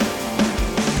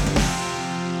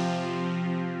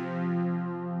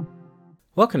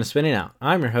Welcome to Spinning Out.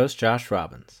 I'm your host, Josh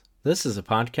Robbins. This is a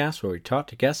podcast where we talk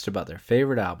to guests about their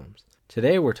favorite albums.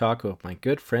 Today we're talking with my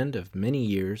good friend of many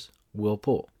years, Will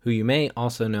Poole, who you may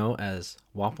also know as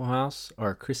Waffle House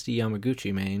or Christy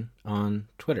Yamaguchi Main on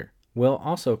Twitter. Will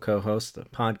also co-hosts the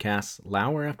podcasts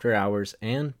Lauer After Hours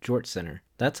and Jort Center.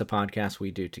 That's a podcast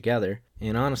we do together,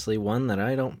 and honestly one that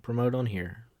I don't promote on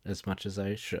here as much as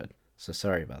I should. So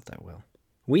sorry about that, Will.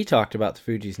 We talked about the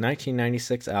Fugees'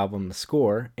 1996 album, The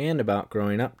Score, and about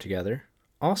growing up together.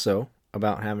 Also,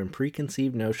 about having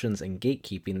preconceived notions and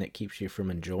gatekeeping that keeps you from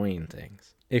enjoying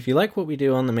things. If you like what we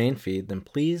do on the main feed, then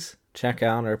please check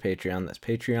out our Patreon. That's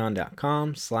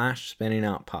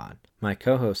patreon.com/spinningoutpod. My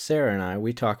co-host Sarah and I,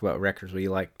 we talk about records we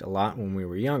liked a lot when we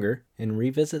were younger and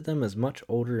revisit them as much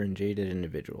older and jaded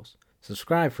individuals.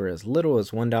 Subscribe for as little as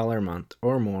 $1 a month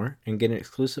or more and get an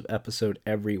exclusive episode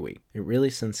every week. It really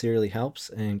sincerely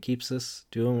helps and keeps us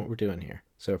doing what we're doing here.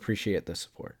 So appreciate the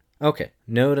support. Okay,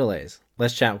 no delays.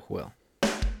 Let's chat with Will.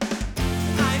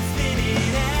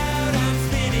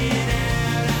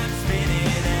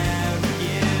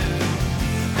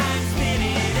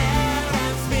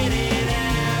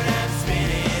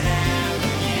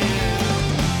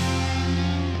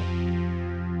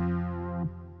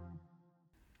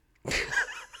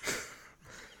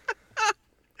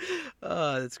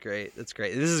 Oh, that's great. That's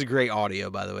great. This is great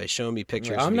audio, by the way. Showing me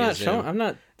pictures. I'm not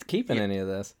keeping any of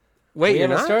this. Wait, we you're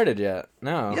haven't not? started yet.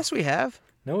 No. Yes, we have.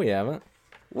 No, we haven't.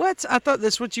 What? I thought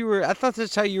that's what you were. I thought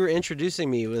that's how you were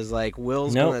introducing me. Was like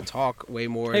Will's Nope. going to talk way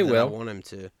more Hey, than Will. I want him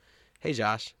to. Hey,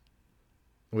 Josh.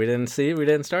 We didn't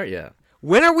start yet.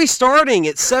 When are we starting?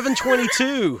 It's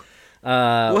 7:22.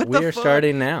 What We the are fuck?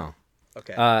 starting now.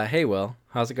 Okay. Hey, Will,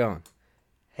 how's it going?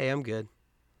 Hey, I'm good.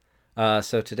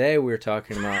 So today we're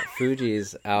talking about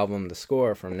Fugees' album, The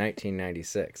Score, from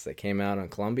 1996. That came out on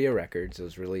Columbia Records. It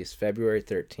was released February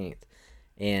 13th.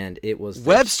 And it was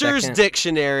Webster's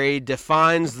Dictionary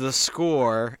defines The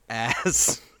Score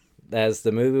as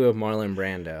the movie with Marlon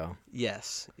Brando.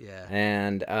 Yes. Yeah.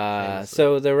 And Famously.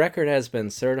 so the record has been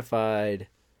certified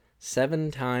 7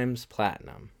 times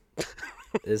platinum.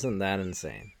 Isn't that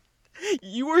insane?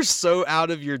 You are so out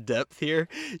of your depth here.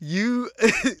 You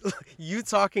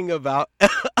talking about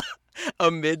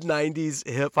a mid-90s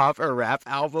hip-hop or rap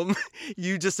album,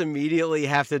 you just immediately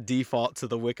have to default to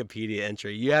the Wikipedia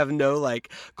entry. You have no,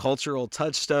 like, cultural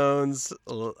touchstones,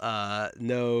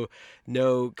 no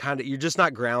kind of... You're just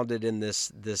not grounded in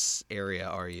this area,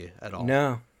 are you, at all?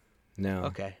 No.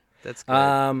 Okay, that's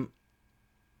good.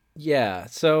 Yeah,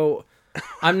 so...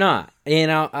 I'm not.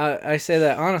 I say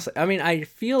that honestly. I mean, I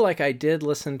feel like I did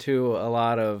listen to a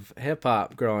lot of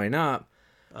hip-hop growing up,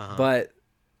 but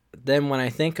then when I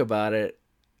think about it,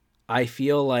 I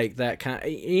feel like that kind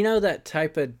of, that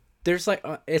type of, there's like,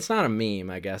 it's not a meme,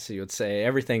 I guess you would say.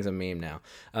 Everything's a meme now.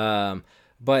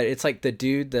 But it's like the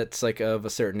dude that's like of a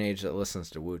certain age that listens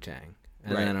to Wu-Tang.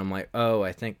 And Right. then I'm like, oh,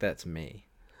 I think that's me.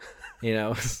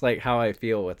 It's like how I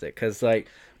feel with it. Because like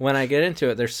when I get into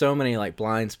it, there's so many like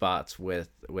blind spots with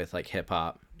like hip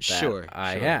hop that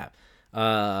I have.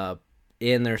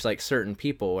 And there's like certain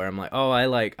people where I'm like, oh, I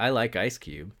like Ice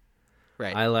Cube.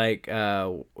 Right. I like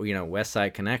West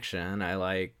Side Connection. I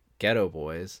like Ghetto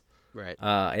Boys. Right.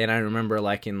 And I remember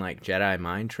liking like Jedi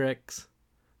Mind Tricks.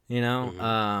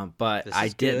 But This I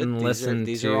is didn't good. listen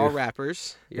These to. are all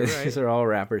rappers. You're right. These are all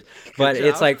rappers, but job.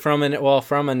 it's like from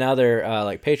another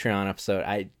like Patreon episode.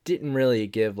 I didn't really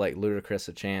give like Ludacris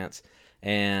a chance,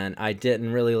 and I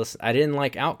didn't really listen. I didn't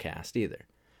like Outkast either.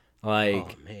 Like, Oh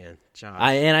man, Josh.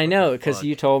 I know what the because fuck?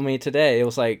 you told me today. It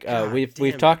was like God we've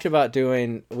damn talked about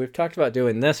doing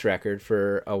this record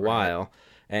for a while,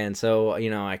 and so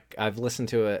I've listened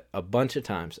to it a bunch of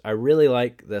times. I really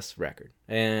like this record,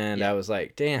 and Yeah. I was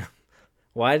like, damn.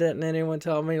 Why didn't anyone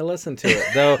tell me to listen to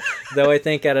it? Though I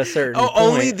think at a certain point...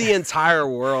 only the entire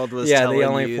world was telling the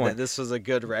only you point. that this was a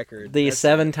good record. The That's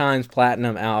 7 times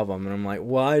platinum album, and I'm like,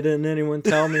 why didn't anyone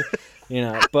tell me?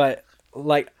 But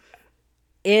like,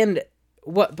 and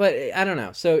what? But I don't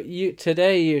know. So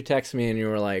today you texted me and you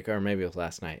were like, or maybe it was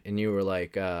last night, and you were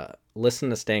like, listen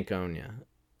to Stankonia.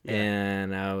 Yeah.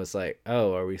 And I was like,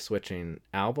 oh, are we switching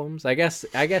albums? I guess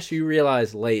you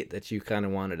realized late that you kind of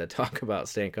wanted to talk about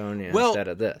Stankonia instead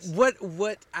of this. What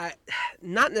I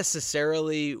not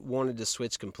necessarily wanted to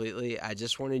switch completely. I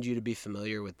just wanted you to be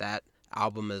familiar with that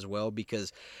album as well,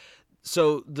 because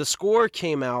so The Score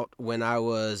came out when I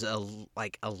was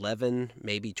like 11,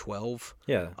 maybe 12.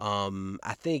 Yeah.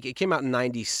 I think it came out in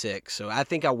 96, so I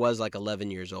think I was like 11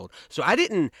 years old. So I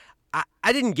didn't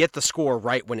I didn't get the score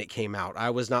right when it came out. I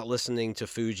was not listening to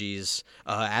Fugees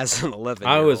as an 11-year-old.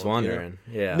 I was wondering.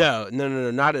 Yeah. No,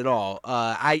 not at all.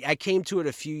 I came to it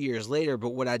a few years later, but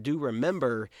what I do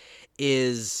remember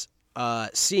is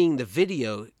seeing the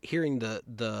video, hearing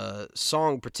the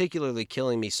song, particularly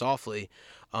 "Killing Me Softly,"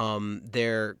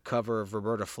 their cover of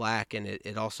Roberta Flack, and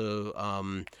it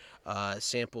also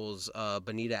samples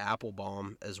Bonita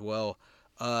Applebaum as well.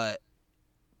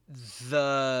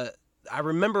 I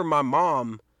remember my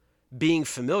mom being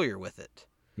familiar with it,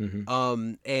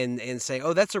 and saying,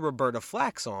 "Oh, that's a Roberta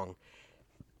Flack song,"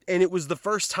 and it was the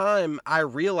first time I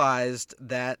realized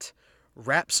that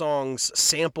rap songs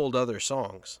sampled other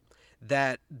songs.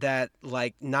 That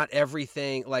like not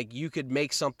everything, like you could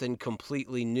make something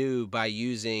completely new by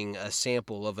using a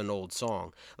sample of an old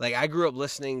song. Like I grew up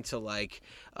listening to like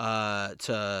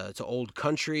to old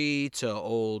country, to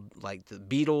old like the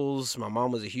Beatles. My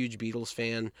mom was a huge Beatles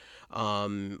fan.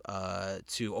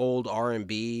 To old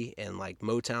R&B and like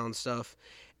Motown stuff,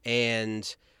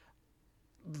 and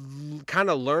kind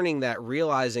of learning that,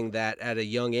 realizing that at a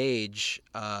young age,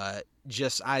 I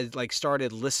like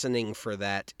started listening for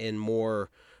that in more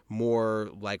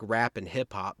like rap and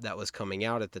hip hop that was coming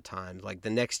out at the time. Like the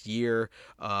next year,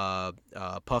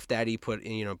 Puff Daddy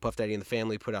Puff Daddy and the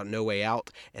Family put out No Way Out,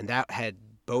 and that had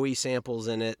Bowie samples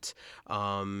in it.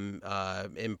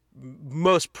 And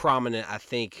most prominent, I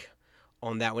think,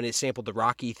 on that one, it sampled the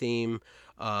Rocky theme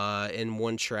in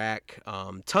one track.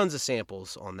 Tons of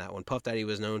samples on that one. Puff Daddy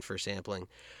was known for sampling.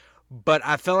 But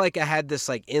I felt like I had this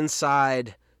like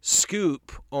inside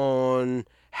scoop on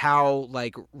how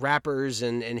like rappers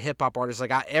and hip hop artists,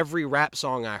 like every rap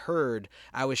song I heard,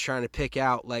 I was trying to pick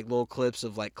out like little clips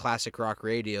of like classic rock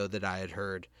radio that I had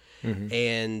heard.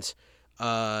 And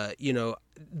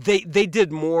they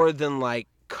did more than like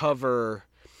cover.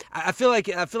 I feel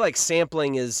like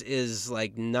sampling is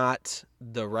like not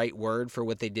the right word for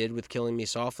what they did with Killing Me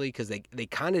Softly, because they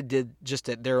kind of did just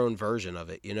their own version of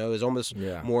it. It was almost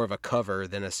more of a cover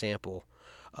than a sample.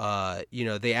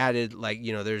 They added like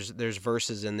there's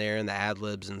verses in there and the ad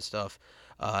libs and stuff,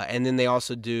 and then they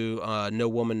also do No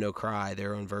Woman No Cry,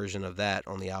 their own version of that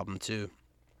on the album too.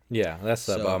 Yeah, that's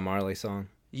the Bob Marley song.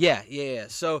 Yeah.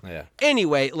 So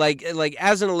anyway, like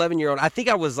as an 11-year-old, I think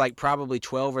I was like probably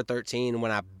 12 or 13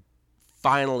 when I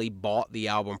finally bought the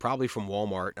album, probably from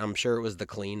Walmart. I'm sure it was the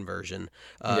clean version,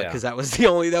 because that was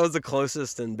the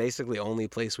closest and basically only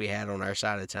place we had on our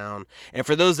side of town. And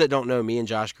for those that don't know, me and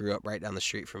Josh grew up right down the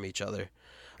street from each other.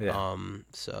 I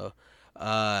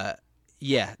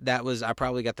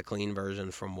probably got the clean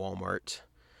version from Walmart.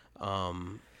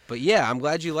 But yeah, I'm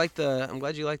glad you like the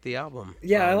album.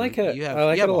 Yeah, I like it. I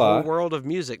like it a lot. You have a whole world of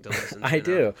music to listen to. I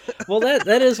do. Well,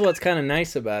 that is what's kind of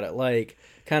nice about it. Like,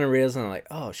 kind of realizing, like,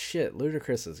 oh shit,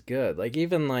 Ludacris is good. Like,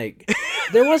 even like,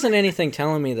 there wasn't anything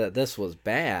telling me that this was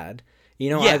bad.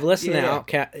 I've listened to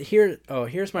Outkast.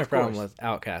 Here's my problem with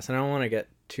Outkast, and I don't want to get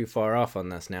too far off on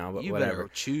this now, but whatever.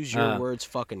 Better choose your words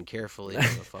fucking carefully,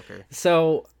 motherfucker.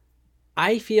 So,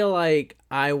 I feel like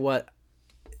I wasn't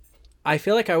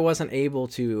able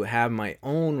to have my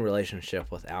own relationship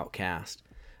with Outkast.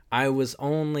 I was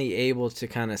only able to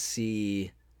kind of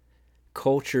see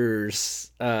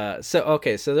cultures. So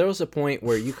there was a point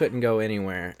where you couldn't go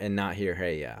anywhere and not hear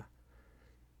Hey Ya.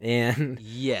 And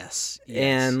yes.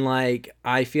 And like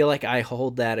I feel like I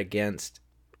hold that against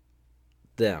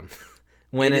them.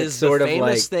 When it's sort of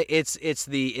like it's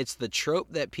the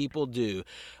trope that people do.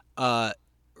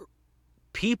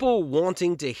 People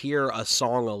wanting to hear a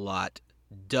song a lot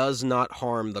does not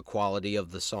harm the quality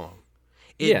of the song.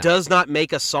 It does not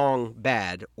make a song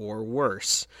bad or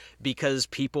worse because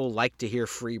people like to hear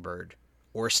Freebird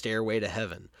or Stairway to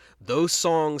Heaven. Those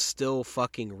songs still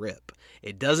fucking rip.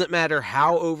 It doesn't matter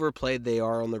how overplayed they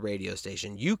are on the radio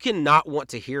station. You can not want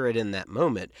to hear it in that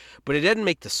moment, but it doesn't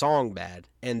make the song bad.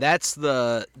 And that's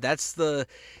the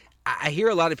I hear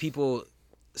a lot of people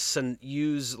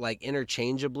use like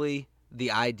interchangeably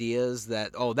the ideas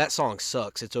that, oh, that song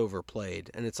sucks, it's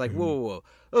overplayed. And it's like, whoa.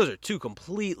 Those are two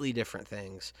completely different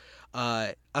things.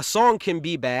 A song can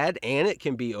be bad and it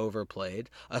can be overplayed.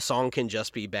 A song can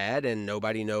just be bad and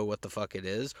nobody know what the fuck it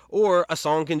is. Or a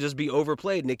song can just be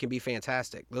overplayed and it can be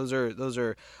fantastic. Those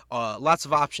are lots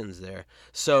of options there.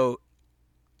 So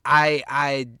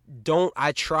I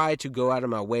try to go out of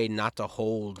my way not to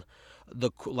hold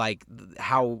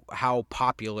how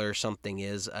popular something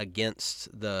is against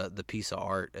the piece of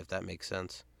art, if that makes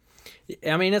sense.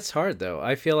 I mean, it's hard though.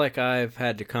 I feel like I've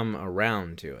had to come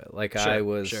around to it. Like sure, I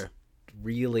was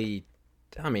really,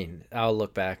 I mean, I'll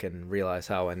look back and realize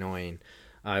how annoying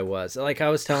I was. Like I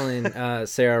was telling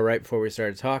Sarah right before we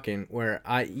started talking, where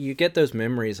you get those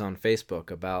memories on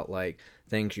Facebook about like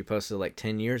things you posted like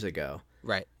 10 years ago.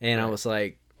 Right. And I was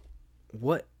like,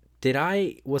 what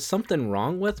was something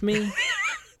wrong with me?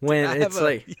 When it's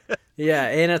like, yeah,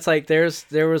 and it's like there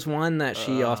was one that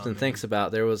she often thinks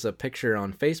about. There was a picture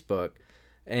on Facebook,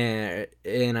 and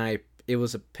it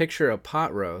was a picture of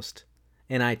pot roast,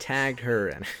 and I tagged her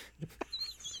in,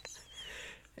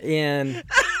 and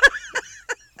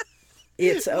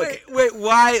it's okay. Wait,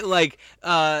 why? Like,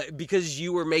 because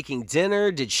you were making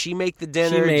dinner? Did she make the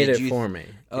dinner? She made it for me.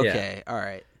 Okay, yeah. All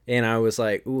right. And I was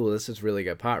like, "Ooh, this is really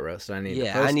good pot roast. I need to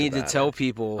post I need to tell it.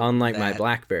 people." Unlike my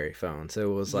BlackBerry phone,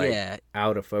 so it was like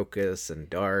out of focus and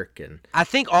dark. And I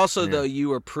think also though you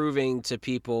were proving to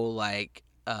people like,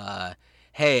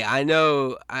 "Hey, I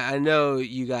know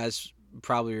you guys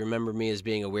probably remember me as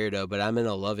being a weirdo, but I'm in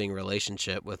a loving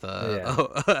relationship with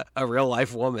a real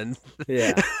life woman."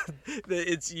 Yeah,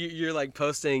 you're like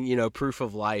posting, proof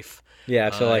of life. Yeah,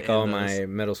 I feel like all my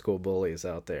middle school bullies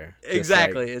out there.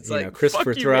 Exactly. Like, it's like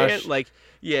Christopher fuck Thrush. You, man. Like,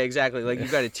 yeah, exactly. Like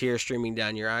you've got a tear streaming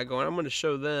down your eye going, I'm going to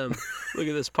show them. Look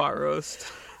at this pot roast.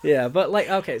 Yeah, but like,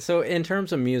 okay, so in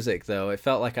terms of music, though, it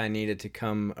felt like I needed to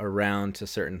come around to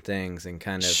certain things and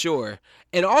kind of... Sure.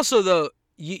 And also, though,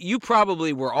 you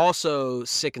probably were also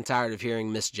sick and tired of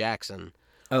hearing Miss Jackson.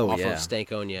 Off of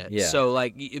Stankonia. Yeah. So,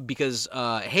 like, because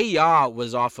Hey Ya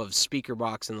was off of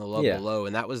Speakerboxxx and The Love Below,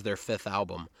 and that was their 5th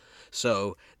album.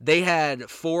 So they had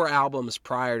 4 albums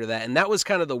prior to that, and that was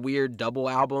kind of the weird double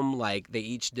album. Like, they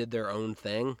each did their own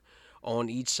thing on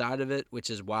each side of it, which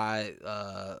is why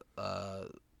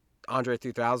Andre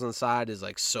 3000's side is,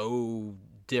 like, so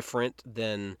different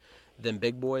than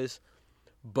Big Boy's.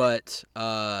 But...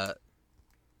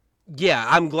 yeah,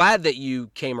 I'm glad that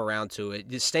you came around to it.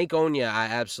 Stankonia I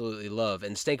absolutely love.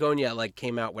 And Stankonia like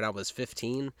came out when I was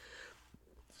 15.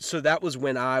 So that was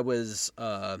when I was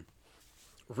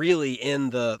really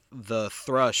in the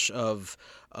thrush of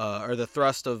or the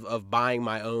thrust of buying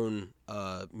my own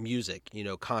music,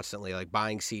 constantly, like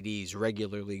buying CDs,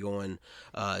 regularly going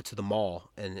to the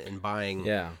mall and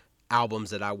buying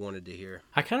albums that I wanted to hear.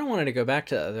 I kind of wanted to go back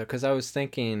to that because I was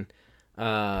thinking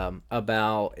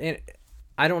about it.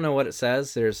 I don't know what it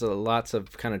says. There's lots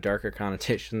of kind of darker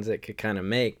connotations it could kind of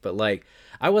make, but like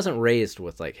I wasn't raised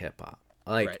with like hip hop.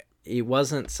 Like it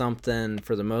wasn't something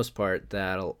for the most part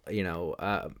that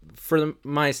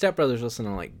my stepbrothers listen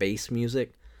to like bass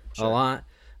music a lot,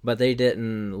 but they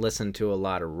didn't listen to a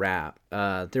lot of rap.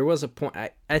 There was a point.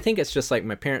 I think it's just like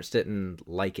my parents didn't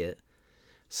like it,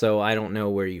 so I don't know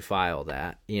where you file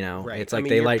that. Right. It's like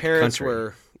they liked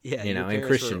country. And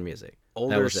Christian music.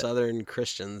 Older Southern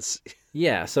Christians.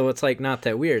 Yeah, so it's like not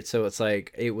that weird. So it's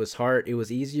like it was hard. It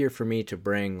was easier for me to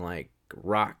bring like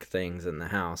rock things in the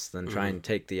house than trying to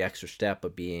take the extra step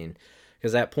of being,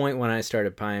 because that point when I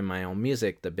started buying my own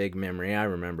music, the big memory I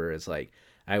remember is like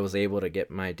I was able to get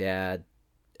my dad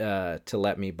to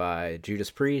let me buy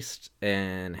Judas Priest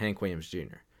and Hank Williams Jr.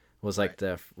 It was like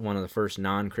one of the first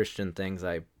non-Christian things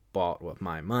I bought with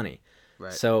my money.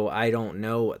 Right. So I don't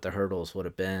know what the hurdles would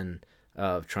have been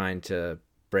of trying to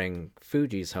bring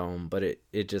Fugees home, but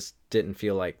it just didn't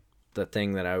feel like the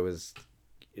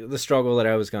struggle that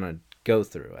I was going to go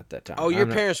through at that time. Oh, your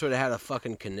parents would have had a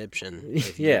fucking conniption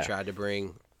if you tried to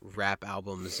bring rap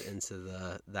albums into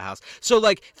the house. So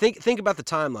like think about the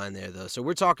timeline there though. So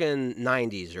we're talking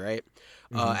 90s, right?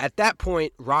 At that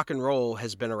point, rock and roll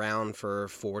has been around for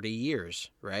 40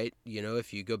 years, right?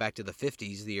 If you go back to the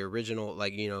 50s, the original,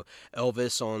 like,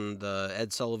 Elvis on the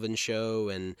Ed Sullivan Show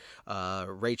and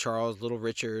Ray Charles, Little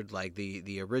Richard, like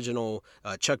the original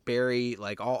Chuck Berry,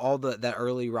 like all that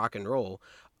early rock and roll.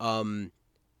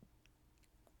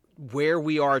 Where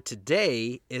we are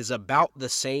today is about the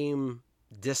same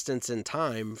distance in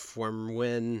time from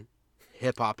when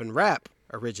hip hop and rap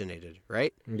originated,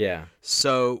 right? Yeah.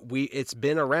 So it's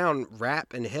been around,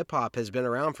 rap and hip hop has been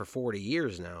around for 40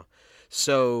 years now.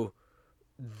 So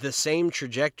the same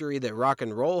trajectory that rock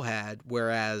and roll had,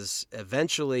 whereas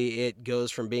eventually it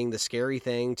goes from being the scary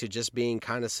thing to just being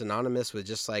kind of synonymous with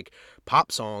just like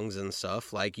pop songs and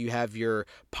stuff. Like you have your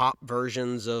pop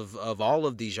versions of all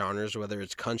of these genres, whether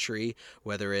it's country,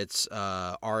 whether it's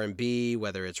R&B,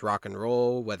 whether it's rock and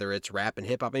roll, whether it's rap and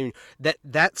hip hop. I mean,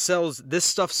 that sells, this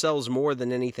stuff sells more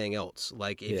than anything else.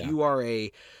 Like if you are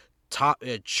a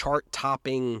chart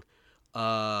topping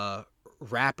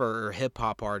rapper or hip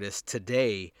hop artist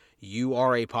today, you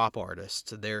are a pop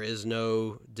artist. There is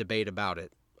no debate about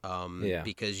it.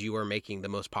 Because you are making the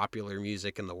most popular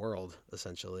music in the world,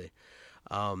 essentially.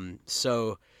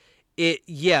 So you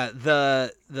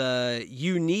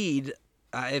need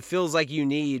it feels like you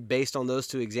need, based on those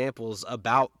two examples,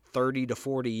 about 30 to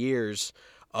 40 years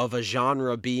of a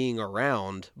genre being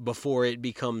around before it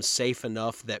becomes safe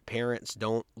enough that parents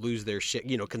don't lose their shit,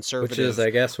 Which is, conservative. I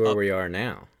guess, where Uh, we are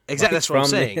now. exactly, Like that's what I'm from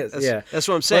saying. this, yeah. That's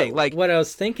what I'm saying. But Like, what I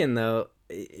was thinking though,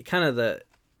 kind of the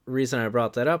reason I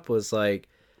brought that up was like,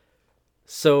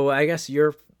 so I guess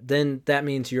then that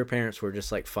means your parents were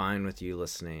just like fine with you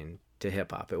listening to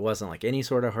hip hop. It wasn't like any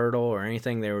sort of hurdle or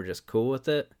anything. They were just cool with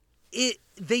it.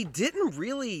 they didn't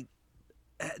really.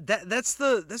 That's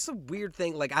the weird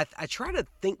thing. Like, I try to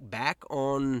think back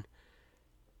on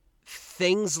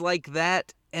things like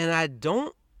that, and I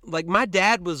don't, like, my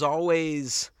dad was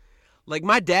always like,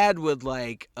 my dad would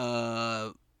like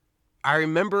I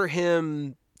remember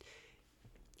him.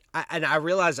 And I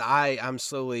realize I'm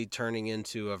slowly turning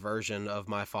into a version of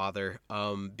my father,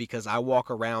 because I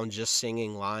walk around just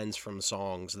singing lines from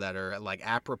songs that are like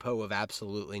apropos of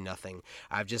absolutely nothing.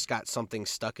 I've just got something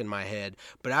stuck in my head.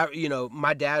 But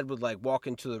my dad would like walk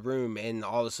into the room and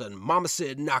all of a sudden, "Mama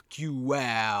said knock you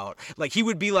out." Like, he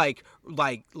would be like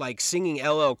singing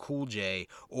LL Cool J,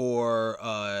 or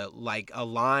like a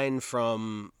line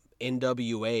from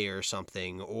NWA or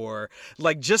something, or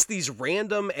like just these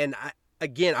random. And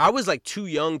again, I was like too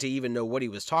young to even know what he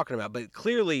was talking about, but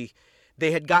clearly they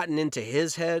had gotten into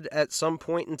his head at some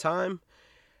point in time.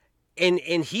 And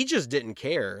he just didn't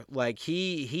care. Like,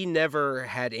 he never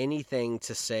had anything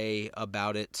to say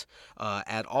about it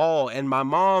at all. And my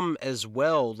mom as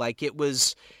well. Like, it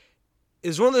was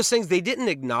one of those things, they didn't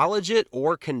acknowledge it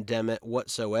or condemn it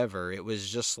whatsoever. It was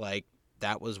just like,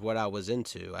 that was what I was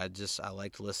into. I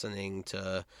liked listening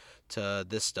to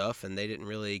this stuff, and they didn't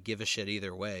really give a shit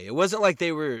either way. It wasn't like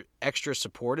they were extra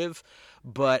supportive,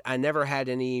 but I never had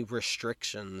any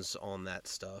restrictions on that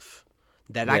stuff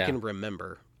that I can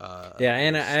remember. Yeah,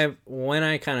 and when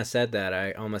I kind of said that,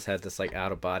 I almost had this like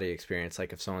out of body experience.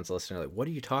 Like, if someone's listening, like, what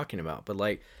are you talking about? But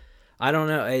like, I don't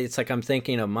know. It's like I'm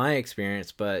thinking of my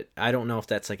experience, but I don't know if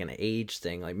that's like an age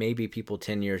thing. Like, maybe people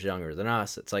 10 years younger than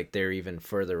us, it's like they're even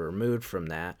further removed from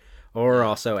that. Or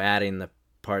also adding the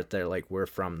part that like we're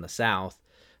from the South.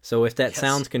 So if that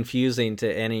sounds confusing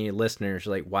to any listeners,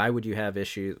 like, why would you have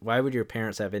issues? Why would your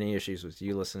parents have any issues with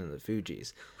you listening to the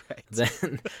Fugees? Right.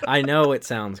 Then I know it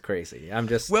sounds crazy.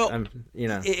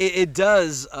 It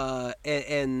does.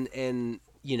 And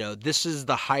this is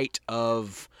the height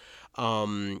of,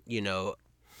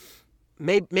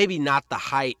 maybe not the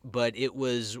height, but it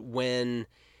was when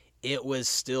it was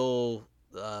still,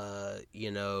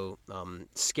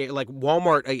 scary. Like,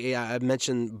 Walmart, I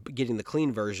mentioned getting the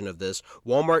clean version of this.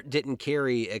 Walmart didn't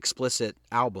carry explicit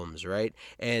albums, right?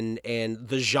 And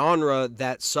the genre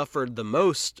that suffered the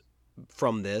most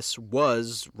from this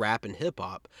was rap and hip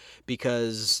hop,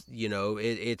 because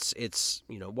it's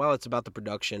while it's about the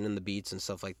production and the beats and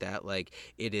stuff like that, like,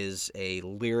 it is a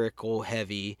lyrical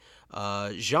heavy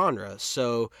genre.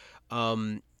 So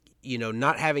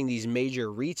not having these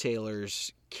major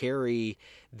retailers carry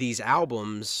these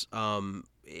albums,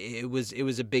 it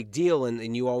was a big deal.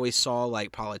 And you always saw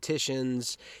like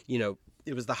politicians,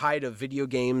 it was the height of video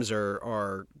games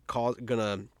are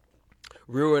gonna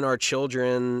ruin our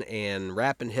children, and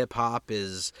rap and hip hop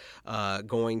is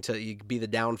going to be the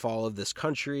downfall of this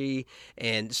country.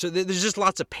 And so there's just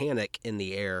lots of panic in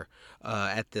the air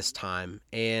at this time.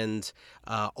 And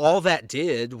all that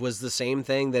did was the same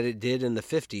thing that it did in the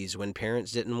 50s, when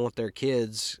parents didn't want their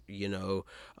kids, seeing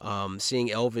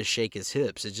Elvis shake his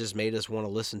hips. It just made us want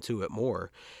to listen to it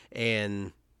more.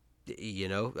 And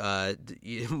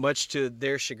much to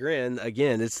their chagrin,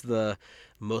 again, it's the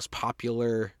most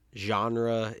popular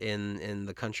genre in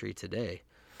the country today.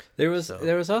 There was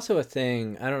also a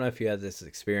thing, I don't know if you had this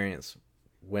experience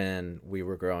when we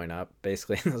were growing up,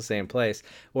 basically in the same place,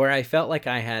 where I felt like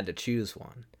I had to choose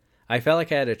one. I felt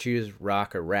like I had to choose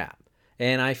rock or rap.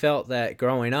 And I felt that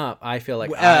growing up, I feel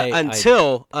like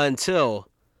until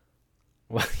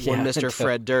well, when Mr.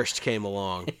 Fred Durst came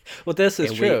along. Well, this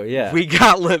is true, yeah. We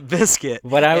got Limp Bizkit.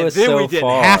 But we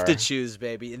didn't have to choose,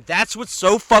 baby. And that's what's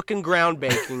so fucking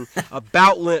groundbreaking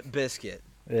about Limp Bizkit.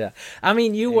 Yeah. I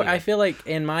mean, you were, I feel like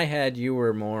in my head, you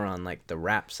were more on like the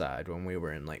rap side when we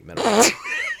were in like middle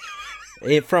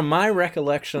school. From my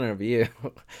recollection of you,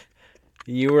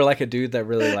 you were like a dude that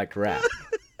really liked rap.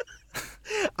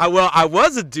 I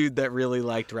was a dude that really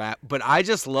liked rap, but I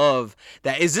just love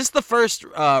that. Is this the first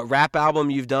rap album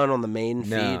you've done on the main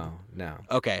feed? No.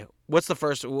 Okay. What's the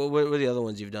first? What are the other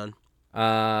ones you've done?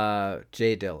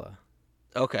 Jay Dilla.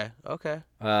 Okay.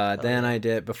 Then I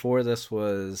did, before this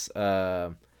was,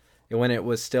 when it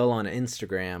was still on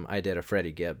Instagram, I did a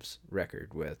Freddie Gibbs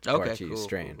record with Far Too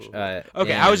Strange. Cool.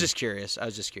 Okay, I was just curious.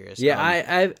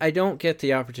 Yeah, I don't get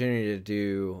the opportunity to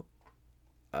do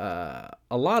a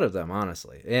lot of them,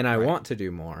 honestly, and I want to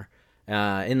do more.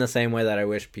 In the same way that I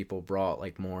wish people brought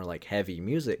like more like heavy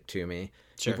music to me.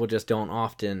 Sure. People just don't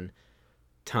often.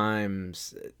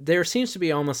 Times there seems to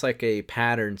be almost like a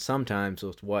pattern sometimes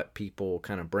with what people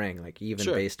kind of bring, like even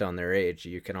based on their age,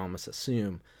 you can almost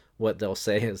assume what they'll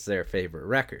say is their favorite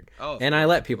record. And I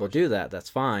let people do that.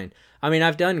 That's fine. I mean,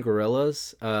 I've done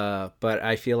Gorillaz, but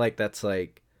I feel like that's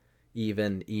like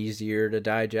even easier to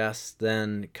digest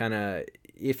than kind of,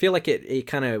 you feel like it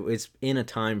kind of is in a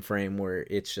time frame where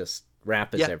it's just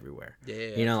rap is everywhere.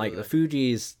 You know, like the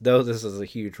Fugees, though this is a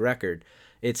huge record,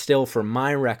 it still, from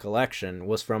my recollection,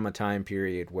 was from a time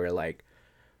period where like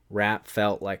rap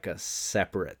felt like a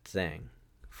separate thing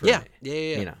for me.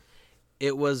 You know,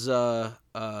 it was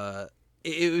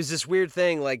it was this weird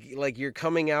thing, like you're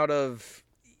coming out of,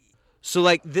 so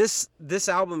like this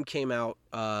album came out,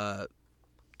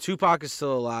 Tupac is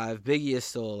still alive, Biggie is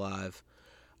still alive,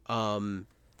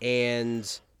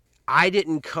 and I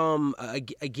didn't come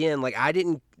again, like I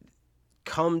didn't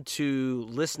come to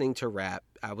listening to rap.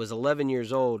 I was 11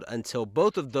 years old until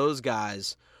both of those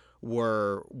guys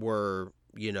were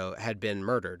you know, had been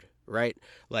murdered, right?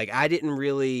 Like I didn't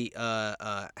really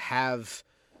I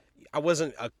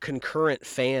wasn't a concurrent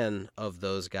fan of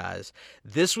those guys.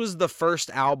 This was the first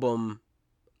album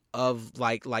of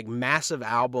like massive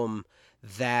album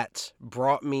that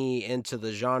brought me into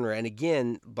the genre. And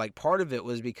again, like part of it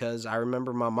was because I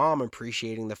remember my mom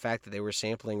appreciating the fact that they were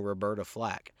sampling Roberta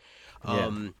Flack.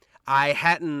 I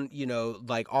hadn't, you know,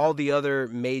 like all the other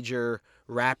major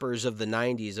rappers of the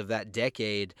 90s, of that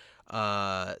decade,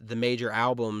 the major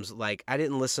albums, like I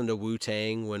didn't listen to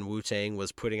Wu-Tang when Wu-Tang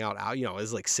was putting out, you know, it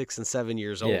was like 6 and 7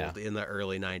 years old in the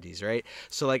early 90s, right?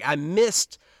 So like I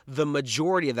missed the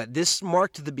majority of that. This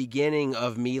marked the beginning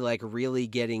of me like really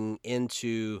getting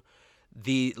into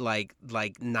the like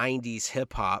 90s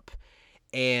hip hop.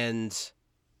 And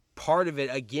part of it,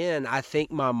 again, I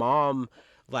think my mom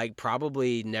like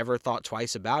probably never thought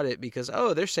twice about it because,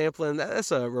 oh, they're sampling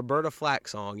that's a Roberta Flack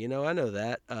song, you know, I know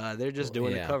that. They're just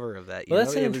doing a cover of that. You well, know?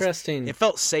 That's an interesting. It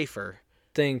felt safer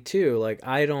thing too. Like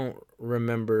I don't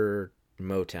remember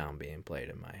Motown being played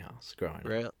in my house growing up.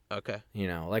 Really? Okay. You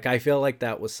know, like I feel like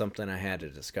that was something I had to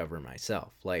discover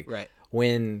myself. Like right.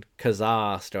 when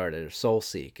Kazaa started, or Soul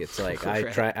Seek, it's like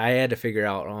I had to figure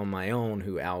out on my own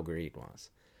who Al Green was.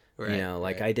 Right, you know,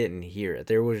 like I didn't hear it.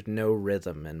 There was no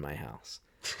rhythm in my house.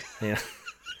 Yeah.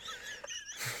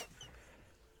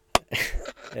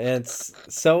 And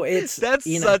so that's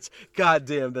you know, such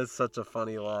goddamn, that's such a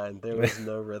funny line. There was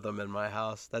no rhythm in my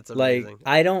house. That's amazing. Like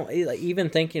I don't like,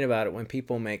 even thinking about it when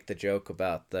people make the joke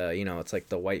about the, you know, it's like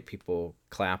the white people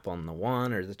clap on the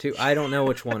 1 or the 2. I don't know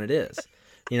which one it is.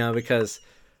 You know, because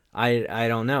I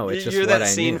don't know. It's just you're what that I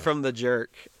scene knew. From The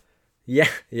Jerk. Yeah.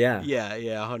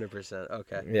 100%.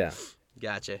 Okay. Yeah.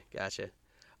 Gotcha.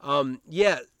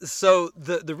 Yeah, so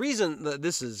the reason that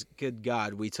this is, good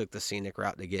God, we took the scenic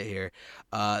route to get here.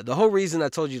 The whole reason I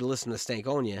told you to listen to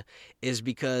Stankonia is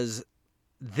because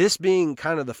this being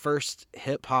kind of the first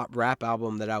hip-hop rap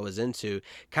album that I was into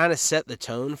kind of set the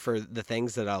tone for the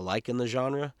things that I like in the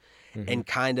genre. Mm-hmm. And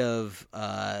kind of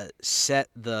set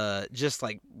the, just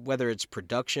like whether it's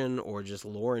production or just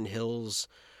Lauryn Hill's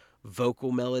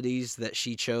vocal melodies that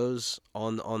she chose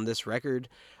on this record.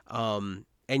 And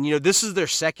you know, this is their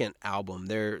second album.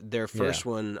 Their first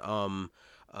one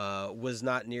was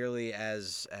not nearly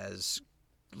as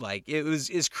like,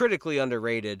 is critically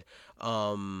underrated,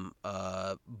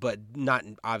 but not,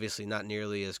 obviously not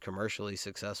nearly as commercially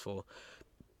successful.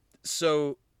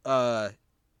 So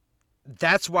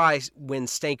that's why when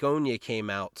Stankonia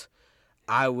came out,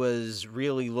 I was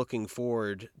really looking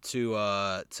forward to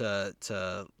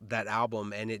that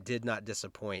album, and it did not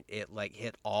disappoint. It like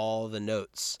hit all the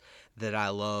notes that I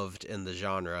loved in the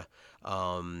genre,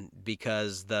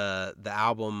 because the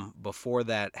album before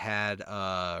that had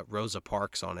Rosa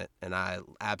Parks on it, and I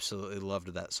absolutely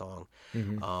loved that song.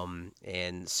 Mm-hmm.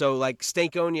 And so like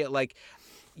Stankonia, like,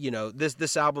 you know,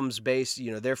 this album's based,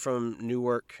 you know, they're from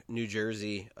Newark, New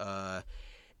Jersey,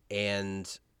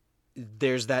 and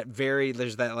there's that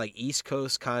like East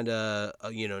Coast kind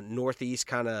of, you know, Northeast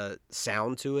kind of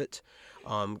sound to it.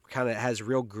 Kind of has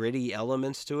real gritty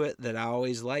elements to it that I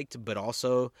always liked, but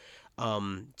also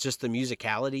just the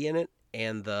musicality in it,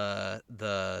 and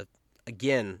the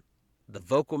again, the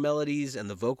vocal melodies and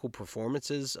the vocal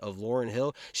performances of Lauryn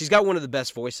Hill. She's got one of the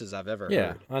best voices I've ever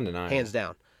heard. Undeniable. Hands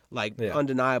down. Like,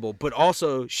 undeniable. But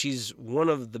also, she's one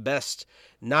of the best,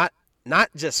 not not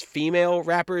just female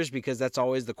rappers, because that's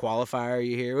always the qualifier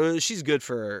you hear. Well, she's good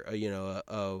for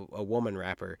a woman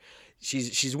rapper.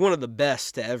 She's one of the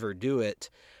best to ever do it,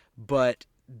 but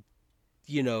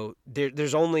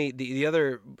there's only the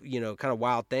other kind of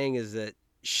wild thing is that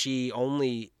she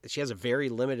has a very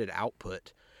limited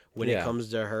output when it Yeah. comes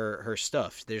to her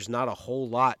stuff. There's not a whole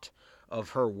lot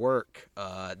of her work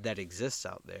that exists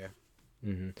out there.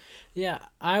 Yeah,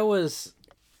 I was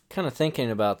kind of thinking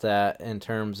about that in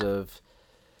terms of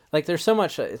like there's so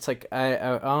much. It's like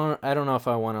I don't know if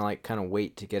I want to like kind of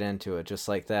wait to get into it. Just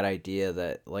like that idea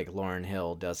that like Lauryn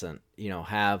Hill doesn't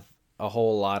have a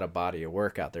whole lot of body of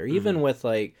work out there, even with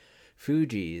like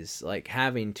Fugees like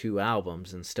having 2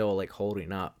 albums and still like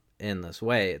holding up in this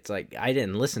way. It's like I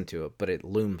didn't listen to it, but it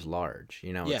looms large.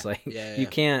 Yeah, It's like yeah, you yeah.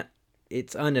 can't.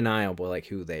 It's undeniable like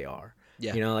who they are.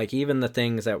 Yeah. Like even the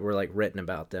things that were like written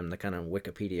about them, the kind of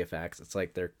Wikipedia facts, it's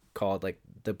like they're called like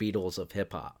the Beatles of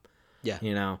hip hop. Yeah.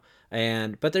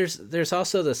 But there's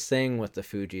also this thing with the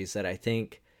Fugees that I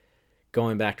think,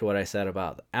 going back to what I said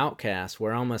about the Outkast,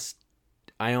 where I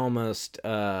almost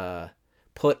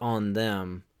put on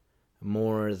them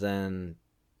more than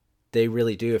they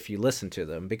really do if you listen to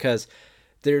them, because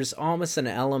there's almost an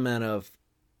element of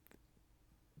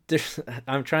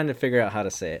I'm trying to figure out how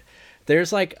to say it.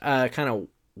 There's like a kind of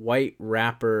white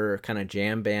rapper kind of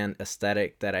jam band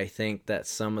aesthetic that I think that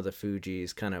some of the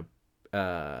Fugees kind of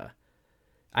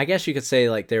I guess you could say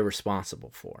like they're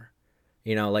responsible for.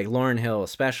 Like Lauryn Hill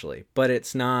especially, but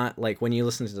it's not like when you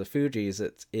listen to the Fugees,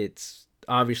 it's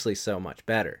obviously so much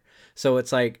better. So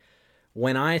it's like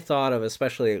when I thought of,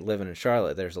 especially living in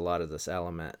Charlotte, there's a lot of this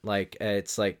element. Like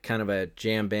it's like kind of a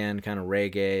jam band, kind of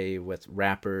reggae with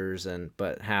rappers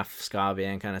but half ska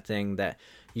band kind of thing that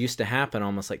used to happen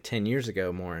almost like 10 years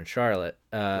ago more in Charlotte.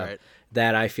 Right.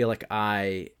 That I feel like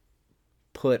I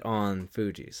put on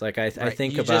Fugees. Like I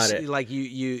think You about just, it. like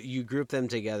you group them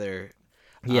together.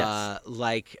 Yes.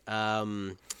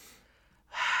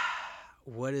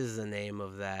 What is the name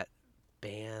of that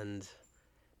band?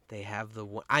 They have the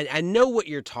one. I know what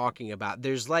you're talking about.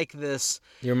 There's like this.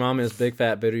 Your Mom Is Big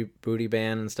Fat Booty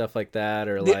Band and stuff like that,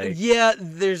 or like Yeah,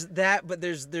 there's that, but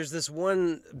there's this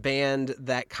one band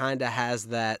that kind of has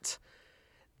that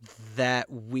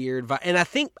weird vibe, and I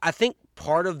think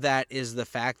part of that is the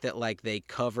fact that like they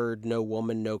covered No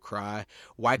Woman No Cry,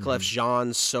 Wyclef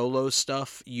Jean's solo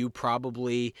stuff. You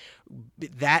probably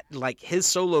that like his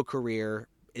solo career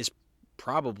is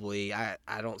probably I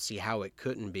don't see how it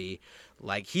couldn't be.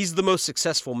 Like he's the most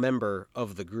successful member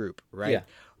of the group, right? Yeah.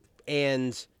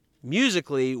 And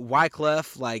musically,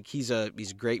 Wyclef, like he's a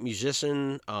great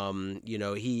musician.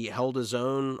 He held his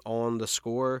own on the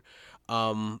score.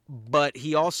 But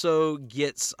he also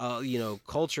gets,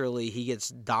 culturally, he gets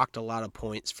docked a lot of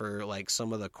points for like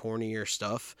some of the cornier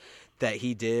stuff that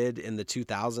he did in the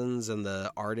 2000s and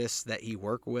the artists that he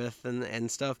worked with and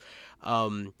stuff.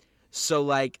 So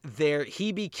like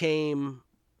he became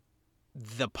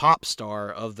the pop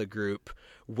star of the group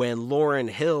when Lauryn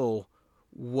Hill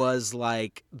was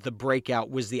like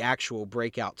was the actual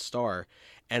breakout star.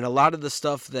 And a lot of the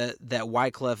stuff that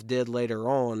Wyclef did later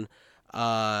on,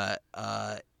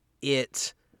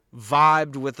 it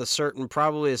vibed with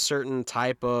probably a certain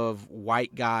type of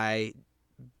white guy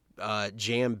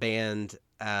jam band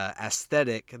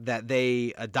aesthetic that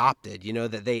they adopted,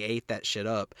 that they ate that shit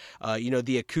up.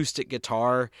 The acoustic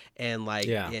guitar and like,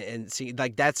 and see,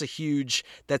 like that's a huge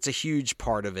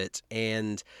part of it.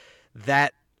 And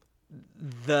that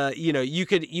you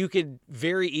could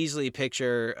very easily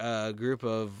picture a group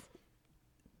of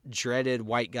dreaded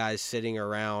white guys sitting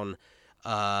around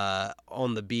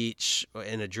on the beach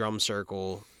in a drum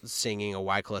circle singing a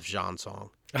Wyclef Jean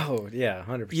song. Oh yeah,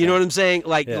 100%. You know what I'm saying?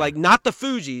 Like not the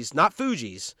Fugees, not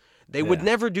Fugees. They would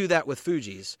never do that with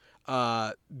Fugees,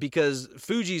 because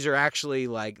Fugees are actually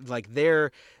like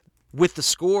they're with the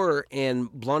score and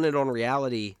Blunted on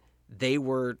Reality. They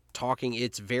were talking.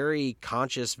 It's very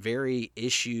conscious, very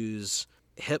issues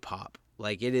hip hop.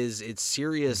 Like it's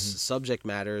serious subject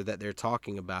matter that they're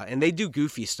talking about, and they do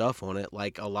goofy stuff on it,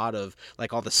 like a lot of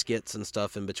like all the skits and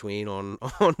stuff in between on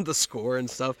the score and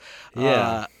stuff.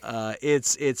 Yeah,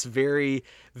 it's very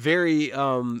very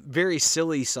very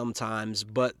silly sometimes,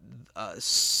 but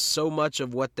so much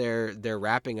of what they're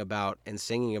rapping about and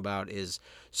singing about is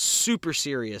super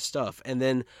serious stuff. And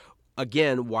then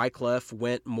again, Wyclef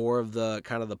went more of the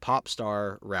kind of the pop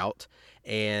star route,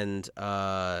 and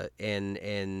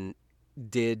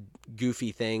did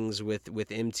goofy things with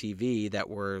MTV that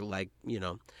were like,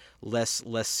 less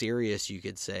serious, you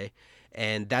could say.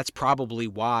 And that's probably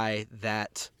why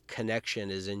that connection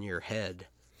is in your head.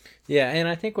 yeah, and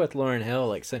I think with Lauryn Hill,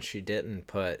 like since she didn't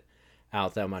put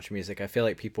out that much music. I feel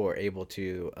like people were able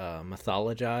to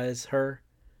mythologize her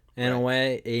in a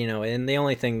Right. way, and the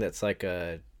only thing that's like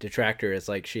a detractor is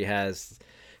like she has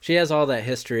all that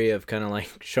history of kind of like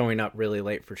showing up really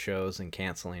late for shows and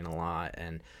canceling a lot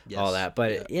and all Yes. that,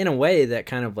 but Yeah. in a way that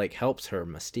kind of like helps her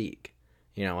mystique.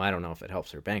 I don't know if it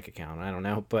helps her bank account. I don't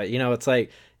know, but it's like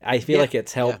I feel Yeah. like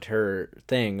it's Yeah. helped her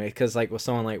thing because like with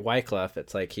someone like Wyclef,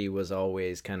 it's like he was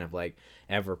always kind of like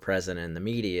ever present in the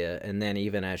media, and then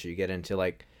even as you get into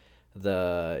like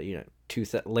the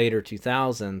later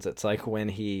 2000s, it's like when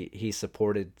he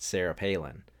supported Sarah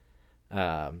Palin.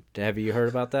 Have you heard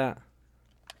about that?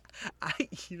 I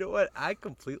you know what? I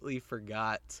completely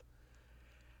forgot.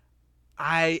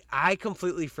 I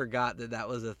completely forgot that that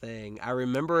was a thing. I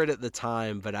remember it at the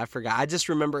time, but I forgot. I just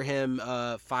remember him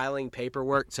filing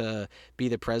paperwork to be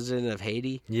the president of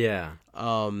Haiti. Yeah.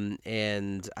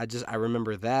 And I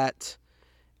remember that.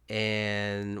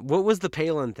 And what was the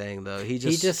Palin thing though? He He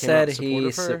just just came out said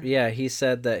in support of her. he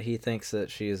said that he thinks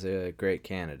that she's a great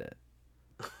candidate.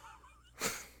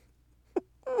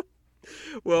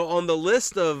 Well, on the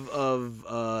list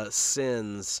of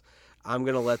sins, I'm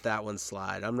gonna let that one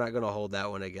slide. I'm not gonna hold that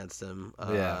one against him.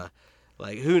 Yeah.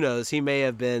 Like who knows? He may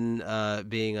have been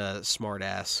being a smart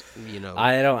ass. I don't.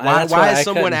 Why That's why what is I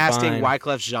someone couldn't asking find.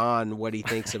 Wyclef Jean what he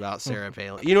thinks about Sarah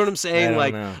Palin? You know what I'm I saying?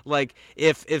 don't know. Like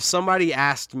if somebody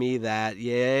asked me that,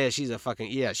 she's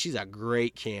a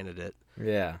great candidate.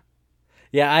 Yeah.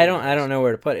 Yeah, Who I knows? don't know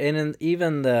where to put it. And in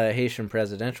even the Haitian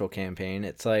presidential campaign,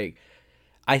 it's like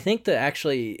I think that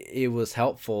actually it was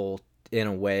helpful in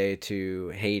a way to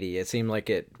Haiti. It seemed like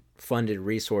it funded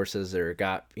resources or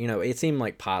got, it seemed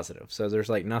like positive. So there's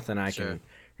like nothing I Sure. can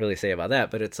really say about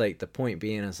that, but it's like the point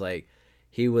being is like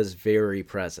he was very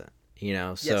present,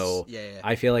 Yes. so Yeah. Yeah.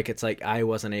 I feel like it's like I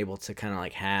wasn't able to kind of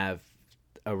like have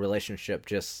a relationship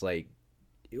just like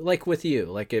with you,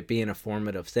 like it being a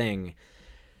formative thing.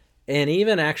 And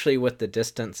even actually with the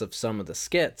distance of some of the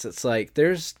skits, it's like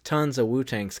there's tons of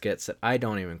Wu-Tang skits that I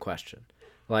don't even question.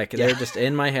 Like they're Yeah. just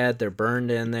in my head, they're burned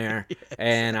in there,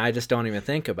 and I just don't even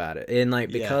think about it. And like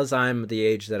Yeah. because I'm the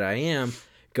age that I am,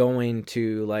 going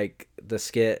to like the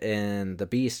skit in The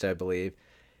Beast, I believe,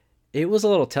 it was a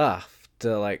little tough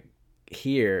to like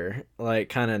hear like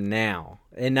kind of now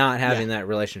and not Yeah. having that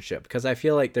relationship because I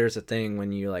feel like there's a thing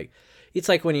when you like it's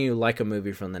like when you like a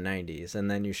movie from the 90s and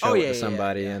then you Oh show it yeah. to Yeah. Yeah.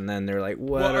 somebody Yeah. and then they're like,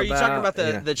 Well, what are you talking about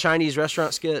about the Chinese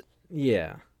restaurant skit?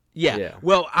 Yeah. Yeah. Yeah.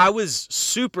 Well, I was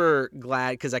super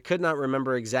glad because I could not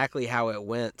remember exactly how it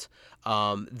went.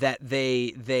 That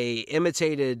they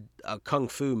imitated a kung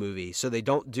fu movie, so they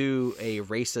don't do a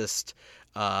racist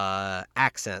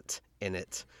accent in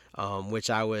it, which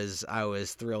I was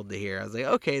thrilled to hear. I was like,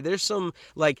 okay, there's some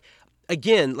like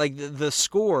again like the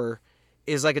score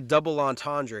is like a double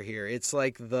entendre here. It's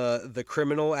like the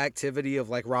criminal activity of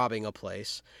like robbing a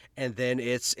place, and then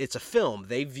it's a film.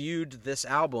 They viewed this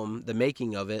album, the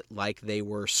making of it, like they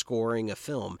were scoring a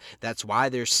film. That's why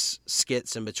there's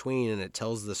skits in between, and it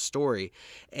tells the story.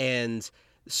 And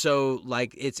so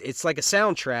like it's like a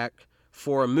soundtrack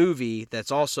for a movie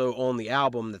that's also on the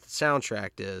album that the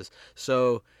soundtrack is.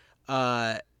 So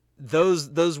uh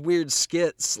those weird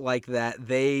skits like that,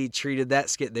 they treated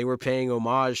that skit, they were paying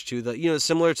homage to the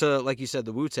similar to like you said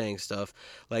the Wu-Tang stuff,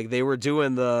 like they were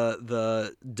doing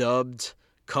the dubbed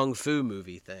kung fu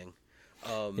movie thing.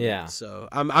 Yeah. So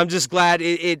I'm just glad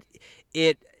it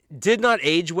did not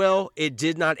age well. It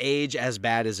did not age as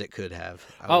bad as it could have.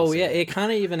 I will Oh say yeah, that. it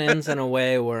kind of even ends in a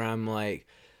way where I'm like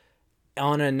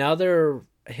on another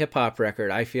hip hop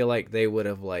record, I feel like they would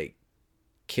have like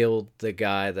killed the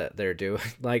guy that they're doing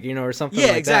like or something Yeah,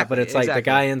 like that, but exactly, it's like the exactly.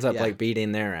 guy ends up Yeah. like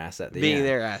beating their ass at the Being end.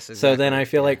 their ass. So then Exactly. I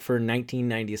feel Yeah. like for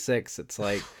 1996 it's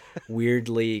like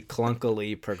weirdly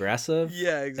clunkily progressive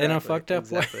Yeah, exactly. in a fucked up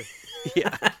exactly. way.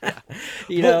 Yeah.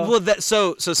 you know Well, that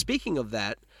so speaking of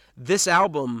that, this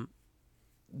album,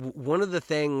 one of the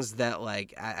things that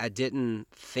like I didn't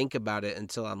think about it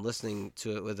until I'm listening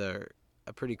to it with a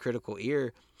pretty critical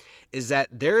ear, is that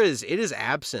it is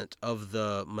absent of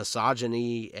the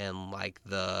misogyny and like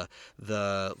the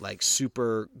like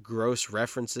super gross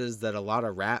references that a lot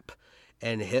of rap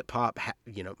and hip hop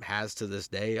has to this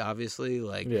day, obviously,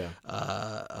 like Yeah.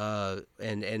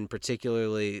 and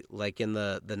particularly like in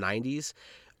the 90s.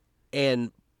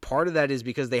 And part of that is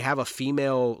because they have a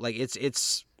female, like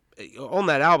it's on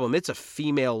that album, it's a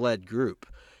female led group.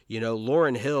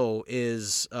 Lauryn Hill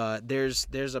is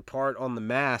there's a part on The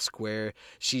Mask where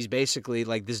she's basically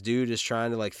like, this dude is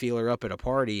trying to like feel her up at a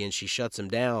party and she shuts him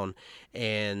down.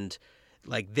 And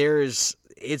like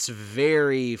it's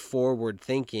very forward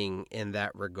thinking in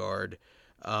that regard,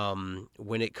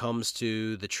 when it comes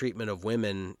to the treatment of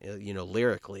women,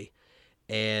 lyrically.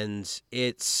 and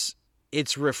it's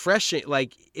refreshing.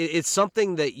 Like it's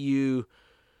something that you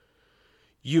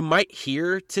might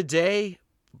hear today,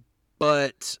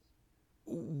 but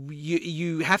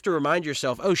you have to remind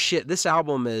yourself, oh shit, this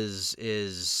album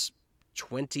is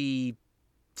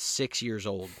 26 years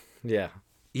old. Yeah.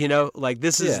 You know, like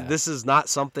this is not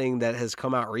something that has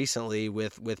come out recently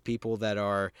with people that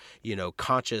are, you know,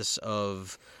 conscious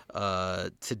of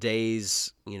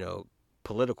today's, you know,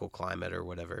 political climate or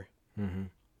whatever. Mm-hmm.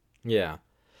 Yeah.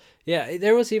 Yeah,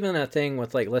 there was even a thing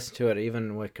with, like, listen to it,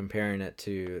 even with comparing it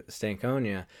to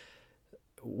Stankonia.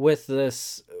 With the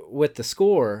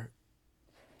score,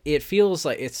 it feels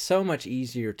like it's so much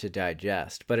easier to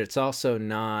digest, but it's also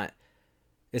not,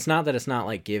 it's not that it's not,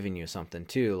 like, giving you something,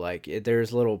 too. Like,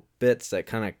 there's little bits that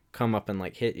kind of come up and,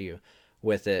 like, hit you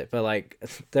with it. But, like,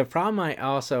 the problem I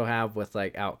also have with,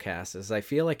 like, Outkast is I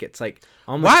feel like it's, like,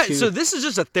 almost Why? So this is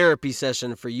just a therapy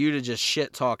session for you to just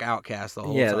shit talk Outkast the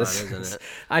whole time, isn't it?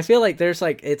 I feel like there's,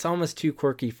 like, it's almost too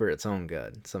quirky for its own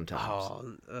good sometimes.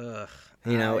 Oh, ugh.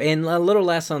 You know, and a little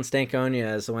less on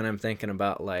Stankonia is when I'm thinking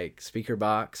about, like, Speaker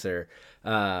Box or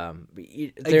again,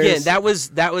 that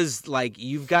was like,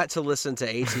 you've got to listen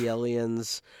to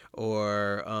ATLiens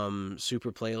or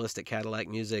Super Playlist at Cadillac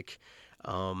Music.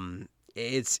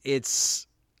 It's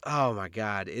oh my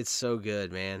god, it's so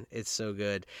good, man. It's so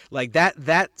good. Like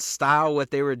that style,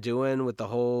 what they were doing with the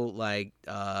whole, like,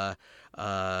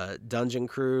 Dungeon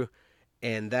Crew,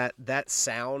 and that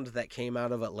sound that came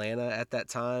out of Atlanta at that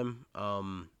time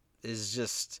is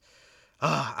just,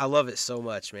 I love it so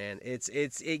much, man.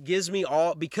 It gives me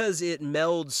all, because it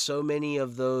melds so many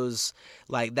of those,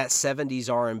 like, that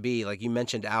 70s R&B. Like you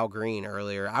mentioned Al Green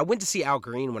earlier. I went to see Al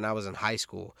Green when I was in high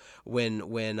school, when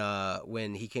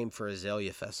he came for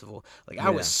Azalea Festival. Like,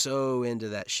 I was so into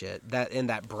that shit. That, and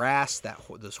that brass,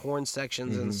 those horn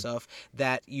sections and stuff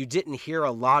that you didn't hear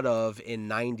a lot of in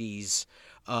 90s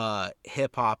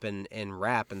hip hop and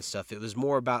rap and stuff. It was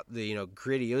more about the, you know,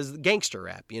 gritty. It was gangster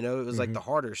rap, you know. It was like the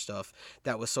harder stuff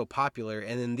that was so popular.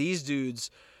 And then these dudes,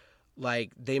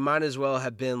 like, they might as well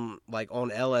have been, like,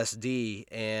 on LSD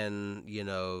and, you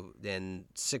know, and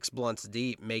 6 blunts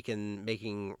deep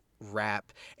making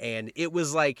rap. And it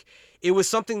was like, it was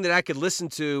something that I could listen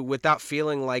to without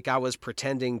feeling like I was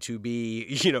pretending to be,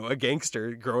 you know, a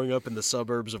gangster growing up in the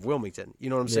suburbs of Wilmington.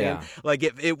 You know what I'm saying? Yeah. Like,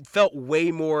 it felt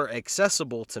way more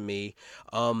accessible to me,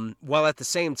 while at the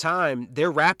same time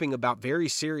they're rapping about very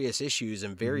serious issues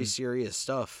and very serious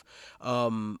stuff.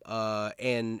 And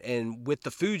with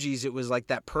the Fugees, it was like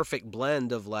that perfect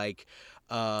blend of, like,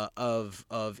 of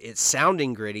it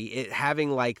sounding gritty, it having,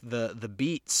 like, the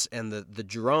beats and the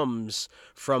drums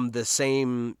from the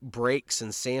same breaks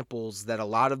and samples that a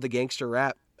lot of the gangster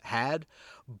rap had,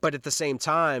 but at the same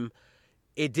time,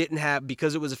 it didn't have,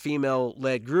 because it was a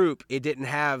female-led group, it didn't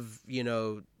have, you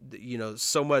know,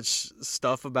 so much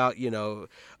stuff about, you know,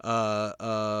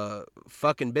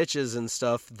 fucking bitches and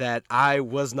stuff that I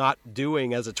was not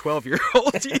doing as a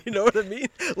 12-year-old. You know what I mean?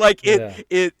 Like,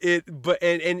 but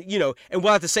you know, and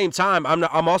while at the same time,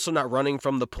 I'm also not running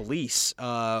from the police.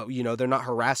 You know, they're not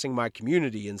harassing my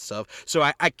community and stuff. So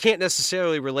I can't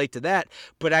necessarily relate to that,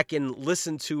 but I can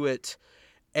listen to it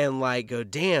and, like, go,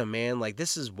 damn, man, like,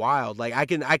 this is wild. Like, I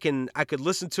could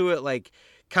listen to it, like,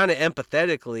 kind of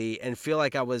empathetically and feel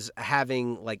like I was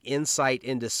having, like, insight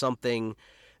into something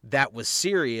that was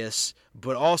serious,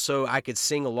 but also I could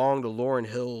sing along to Lauryn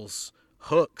Hill's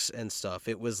hooks and stuff.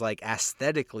 It was, like,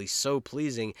 aesthetically so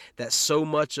pleasing that so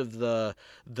much of the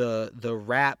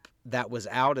rap that was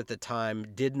out at the time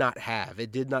did not have.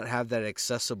 It did not have that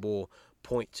accessible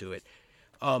point to it.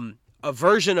 A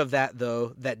version of that,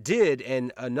 though, that did,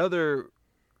 and another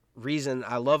reason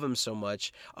I love him so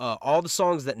much, all the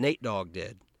songs that Nate Dogg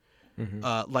did.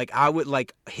 Like, I would,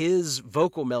 like, his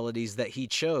vocal melodies that he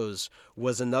chose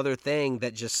was another thing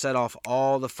that just set off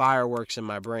all the fireworks in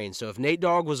my brain. So if Nate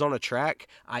Dogg was on a track,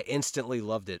 I instantly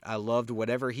loved it. I loved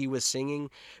whatever he was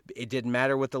singing. It didn't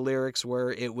matter what the lyrics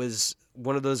were. It was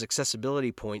one of those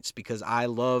accessibility points because I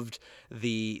loved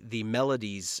the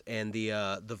melodies and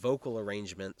the vocal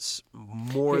arrangements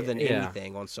more than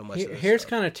anything on so much of this Here's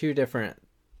stuff. kind of two different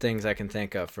things I can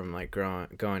think of from, like,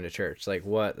 going to church, like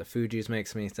what the Fugees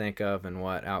makes me think of and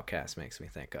what Outkast makes me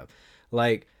think of.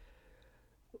 Like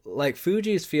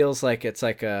Fugees feels like it's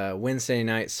like a Wednesday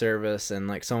night service and,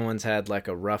 like, someone's had, like,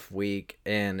 a rough week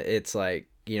and it's, like,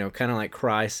 you know, kind of like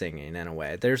cry singing in a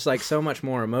way. There's, like, so much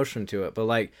more emotion to it, but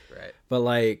like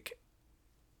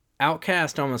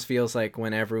Outkast almost feels like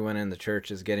when everyone in the church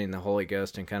is getting the Holy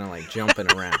Ghost and kind of, like,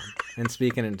 jumping around and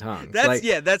speaking in tongues. That's,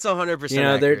 like, that's 100%. You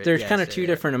know, accurate. there's kind of two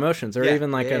different emotions, or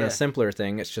even, like, in yeah. a simpler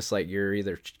thing, it's just like you're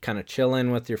either kind of chilling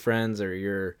with your friends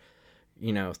or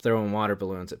throwing water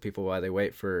balloons at people while they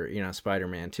wait for,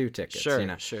 Spider-Man 2 tickets, Sure.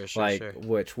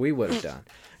 which we would have done,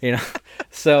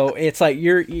 So it's like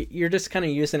you're just kind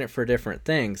of using it for different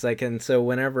things. Like, and so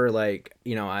whenever like,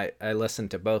 I listen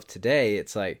to both today,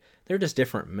 it's like they're just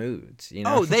different moods,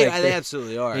 Oh, they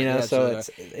absolutely are. So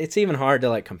it's even hard to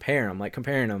like compare them. Like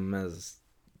comparing them as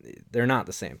they're not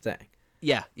the same thing.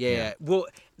 Yeah. Well,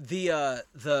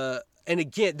 and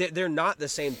again, they're not the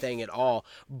same thing at all,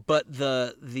 but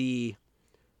the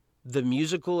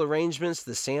musical arrangements,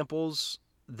 the samples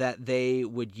that they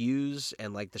would use,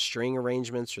 and like the string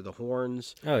arrangements or the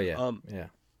horns. Oh yeah.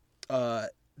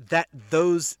 That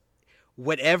those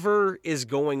whatever is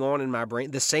going on in my brain,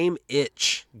 the same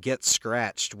itch gets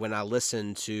scratched when I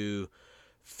listen to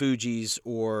Fugees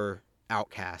or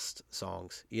Outkast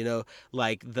songs.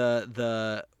 Like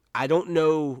the I don't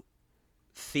know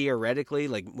theoretically,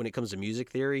 like when it comes to music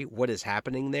theory, what is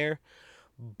happening there,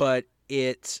 but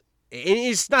it's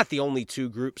not the only two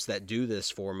groups that do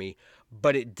this for me,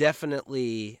 but it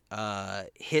definitely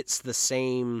hits the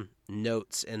same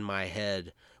notes in my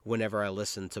head whenever I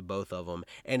listen to both of them.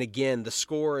 And again, the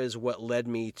score is what led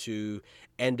me to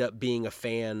end up being a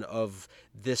fan of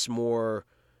this more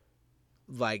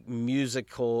like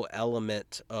musical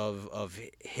element of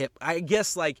hip. I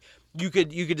guess like you could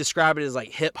describe it as like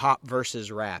hip hop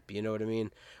versus rap. You know what I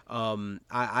mean?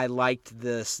 I liked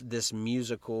this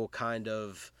musical kind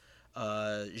of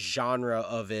genre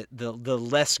of it, the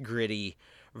less gritty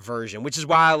version, which is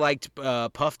why I liked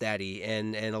Puff Daddy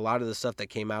and a lot of the stuff that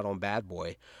came out on Bad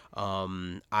Boy.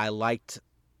 I liked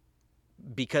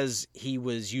because he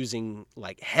was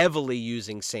heavily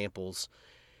using samples.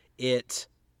 It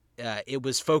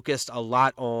was focused a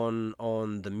lot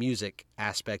on the music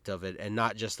aspect of it and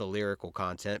not just the lyrical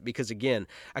content, because again,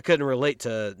 I couldn't relate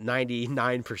to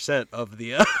 99% of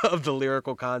the of the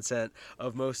lyrical content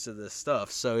of most of this stuff.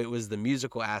 So it was the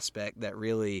musical aspect that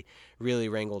really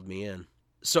wrangled me in.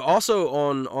 So also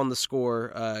on the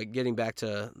score, getting back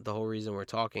to the whole reason we're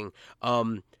talking,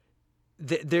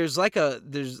 there's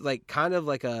kind of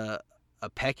like a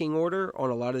pecking order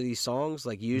on a lot of these songs.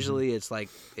 Like usually it's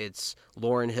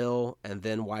Lauryn Hill and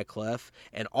then Wyclef,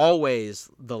 and always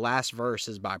the last verse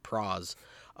is by Pras.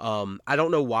 I don't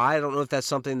know why. I don't know if that's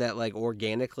something that like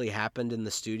organically happened in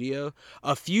the studio.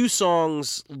 A few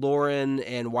songs Lauryn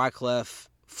and Wyclef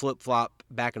flip-flop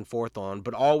back and forth on,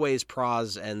 but always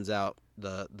Pras ends out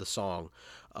the song.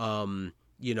 I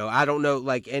don't know,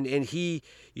 like, and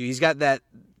he's got that.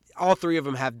 All three of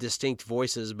them have distinct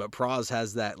voices, but Pras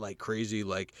has that like crazy,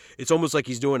 like it's almost like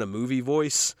he's doing a movie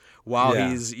voice while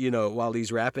he's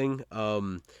rapping.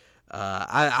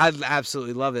 I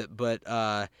absolutely love it, but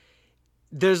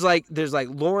there's like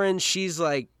Lauryn,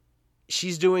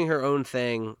 she's doing her own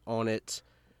thing on it.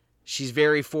 She's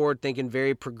very forward thinking,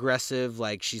 very progressive.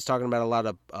 Like she's talking about a lot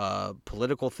of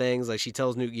political things. Like she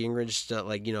tells Newt Gingrich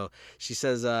to, she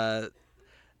says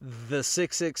the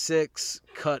 666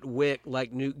 cut wick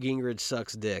like Newt Gingrich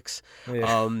sucks dicks.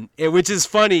 Yeah. Which is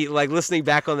funny. Like listening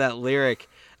back on that lyric,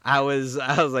 I was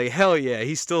like, hell yeah,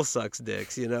 he still sucks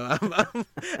dicks. I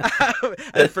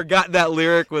forgot that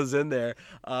lyric was in there.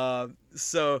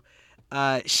 So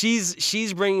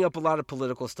she's bringing up a lot of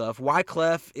political stuff.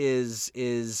 Wyclef is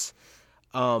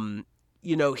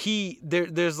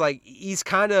there's like he's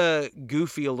kind of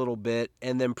goofy a little bit,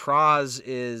 and then Pras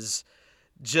is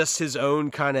just his own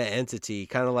kind of entity,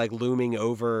 kind of like looming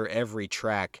over every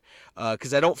track.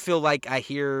 Because I don't feel like I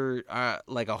hear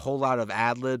like a whole lot of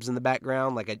ad-libs in the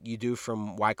background like you do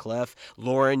from Wyclef.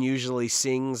 Lauryn usually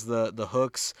sings the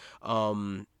hooks.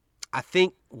 I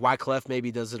think Wyclef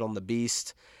maybe does it on The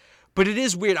Beast. But it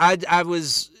is weird. I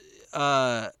was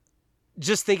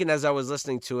just thinking as I was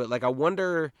listening to it, like I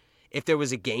wonder if there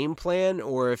was a game plan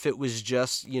or if it was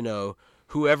just,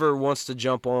 whoever wants to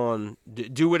jump on,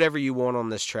 do whatever you want on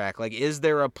this track. Like, is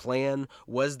there a plan?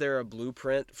 Was there a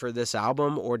blueprint for this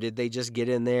album, or did they just get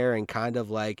in there and kind of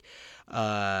like,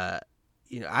 I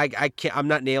can't. I'm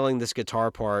not nailing this guitar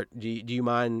part. Do you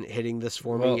mind hitting this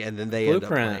for me? And then they end up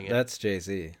playing it. That's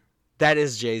Jay-Z. That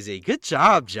is Jay-Z. Good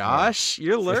job, Josh.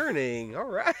 You're learning. All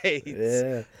right.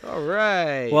 Yeah. All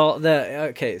right. Well,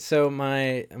 so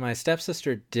my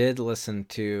stepsister did listen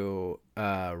to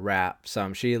rap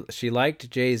some. She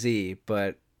liked Jay-Z,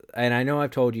 and I know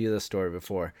I've told you this story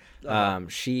before.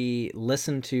 She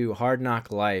listened to Hard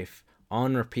Knock Life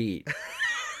on repeat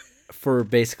for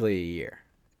basically a year.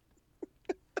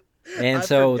 And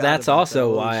so that's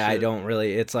also why I don't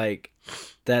really, it's like,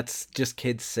 that's just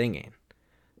kids singing.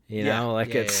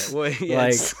 It's well,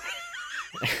 yes.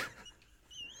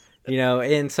 like,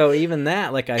 and so even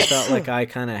that, like, I felt like I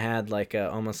kind of had like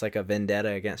almost like a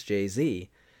vendetta against Jay-Z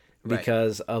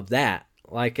because of that.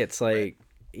 Like it's like,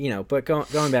 but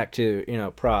going back to,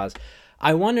 Praz,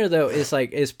 I wonder though, is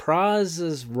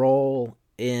Praz's role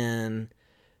in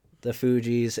the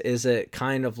Fugees, is it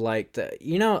kind of like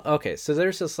okay, so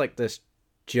there's just like this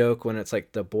joke when it's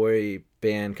like the boy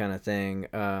band kind of thing,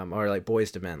 or like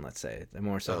Boys to Men, let's say,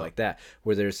 more so like that,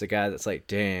 where there's the guy that's like,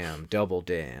 damn, double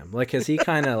damn, like, is he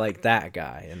kind of like that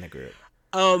guy in the group?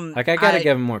 Like, I gotta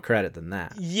give him more credit than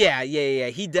that. Yeah.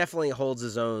 He definitely holds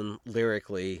his own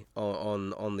lyrically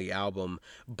on the album.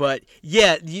 But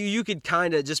yeah, you could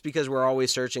kind of, just because we're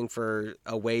always searching for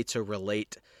a way to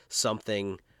relate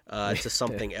something to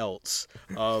something else.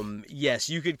 Yes,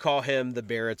 you could call him the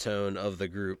baritone of the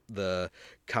group, the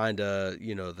kind of,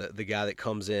 the guy that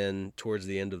comes in towards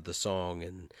the end of the song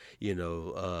and,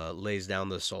 lays down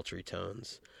those sultry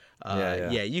tones.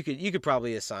 Yeah, you could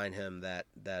probably assign him that.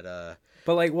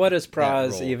 But like, what is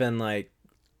Praz even like?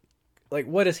 Like,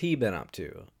 what has he been up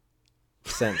to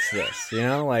since this?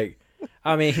 Like,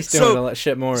 I mean, he's doing a lot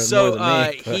shit more than me.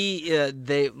 So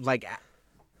they like.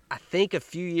 I think a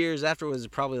few years after, it was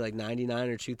probably like 99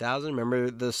 or 2000.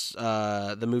 Remember this,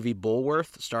 the movie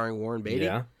Bulworth starring Warren Beatty?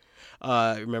 Yeah.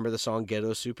 Remember the song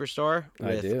Ghetto Superstar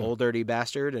with Old Dirty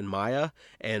Bastard and Maya?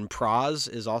 And Praz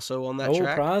is also on that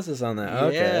track. Oh, Praz is on that.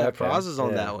 Okay, yeah, okay. Praz is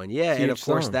on that one. Yeah, Huge and of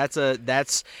course song.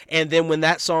 and then when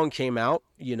that song came out,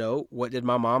 what did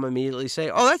my mom immediately say?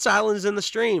 Oh, that's Islands in the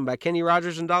Stream by Kenny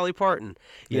Rogers and Dolly Parton.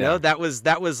 You know, that was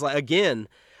like, again,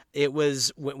 it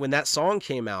was when that song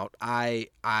came out, I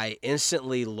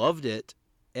instantly loved it.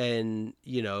 And,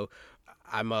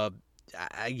 I'm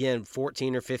again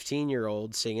 14 or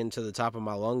 15-year-old singing to the top of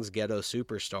my lungs Ghetto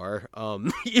Superstar.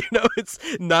 It's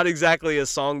not exactly a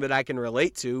song that I can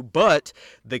relate to, but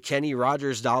the Kenny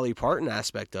Rogers Dolly Parton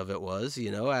aspect of it was,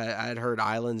 I'd heard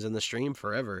Islands in the Stream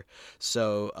forever.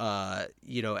 So I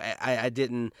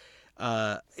didn't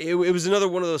it was another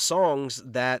one of those songs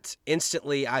that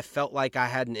instantly I felt like I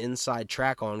had an inside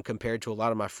track on, compared to a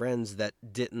lot of my friends that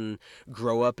didn't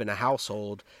grow up in a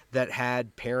household that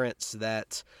had parents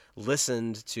that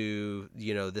listened to,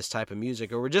 this type of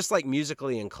music, or were just like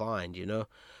musically inclined,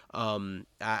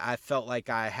 I felt like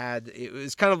it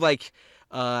was kind of like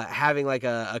having like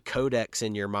a codex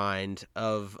in your mind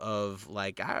of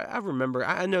like, I remember,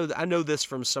 I know this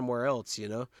from somewhere else,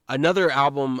 Another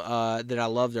album that I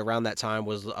loved around that time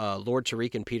was Lord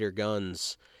Tariq and Peter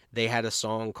Guns. They had a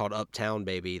song called Uptown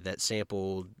Baby that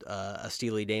sampled a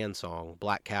Steely Dan song,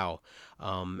 Black Cow.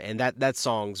 And that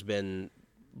song's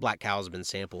Black Cow's been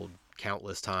sampled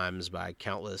countless times by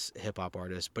countless hip-hop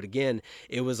artists. But again,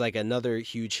 it was like another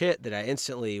huge hit that I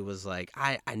instantly was like,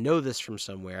 I know this from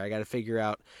somewhere. I got to figure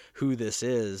out who this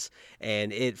is.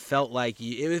 And it felt like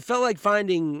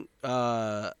finding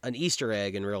an Easter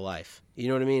egg in real life. You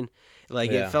know what I mean?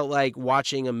 Like, It felt like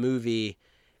watching a movie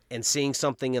and seeing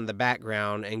something in the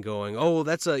background and going, oh,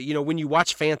 that's when you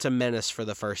watch Phantom Menace for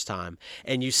the first time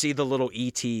and you see the little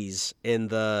ETs in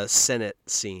the Senate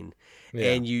scene.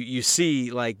 Yeah. And you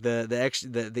see like the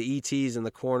ETs in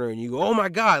the corner, and you go, oh my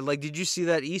God, like, did you see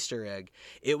that Easter egg?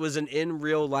 It was an in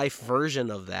real life version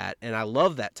of that, and I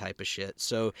love that type of shit.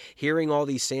 So hearing all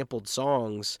these sampled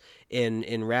songs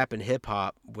in rap and hip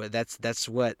hop, that's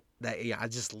what I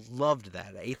just loved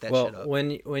that. I ate that shit up.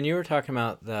 When you were talking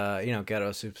about the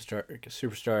Ghetto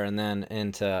Superstar and then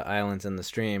into Islands in the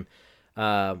Stream,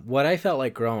 what I felt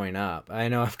like growing up, I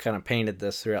know I've kind of painted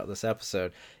this throughout this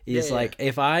episode, is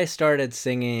if I started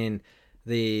singing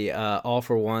the All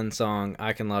for One song,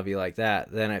 I Can Love You Like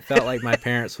That, then it felt like my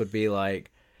parents would be like,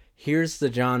 here's the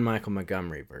John Michael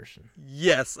Montgomery version.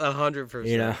 Yes,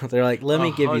 100%. They're like, let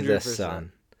me give you this,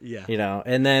 son. Yeah.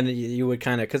 And then you would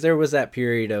kind of, because there was that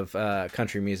period of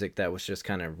country music that was just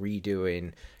kind of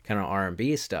redoing kind of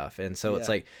R&B stuff. And so it's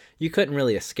like, you couldn't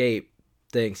really escape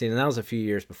things. And that was a few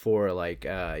years before, like,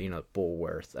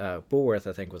 Bulworth. Bulworth,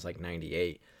 I think, was like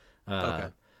 98. Okay.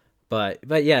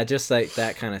 But yeah, just like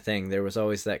that kind of thing. There was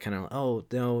always that kind of, oh,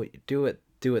 no, do it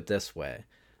this way,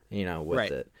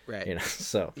 with it. Right.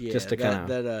 So just to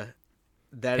kind of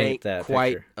that ain't that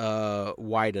quite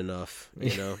wide enough,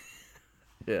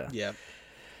 Yeah. Yeah.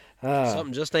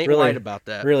 Something just ain't really, right about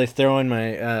that. Really throwing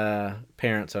my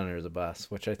parents under the bus,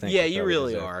 which I think. Yeah, you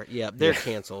really are. Yeah, they're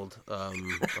canceled.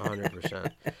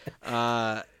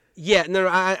 100%. Yeah, no,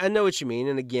 I know what you mean.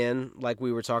 And again, like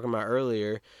we were talking about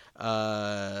earlier,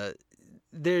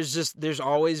 there's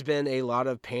always been a lot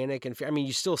of panic and fear. I mean,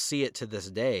 you still see it to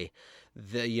this day.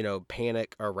 The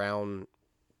panic around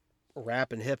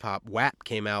rap and hip hop. WAP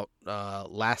came out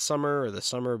last summer or the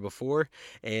summer before,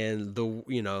 and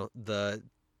the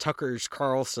Tuckers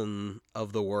Carlson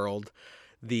of the world,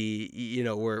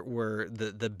 were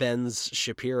the Ben's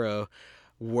Shapiro,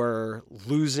 were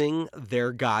losing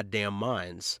their goddamn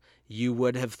minds. You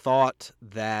would have thought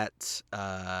that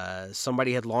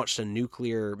somebody had launched a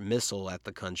nuclear missile at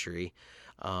the country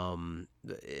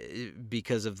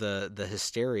because of the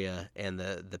hysteria and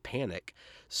the panic.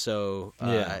 So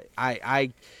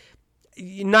I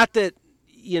not that,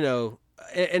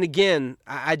 and again,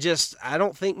 I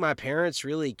don't think my parents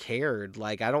really cared.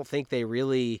 Like, I don't think they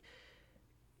really,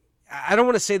 I don't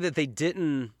want to say that they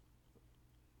didn't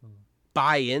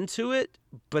buy into it,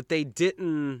 but they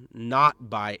didn't not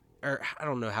buy, or I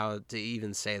don't know how to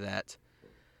even say that.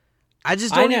 I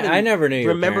just don't I never knew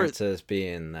your remember parents as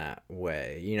being that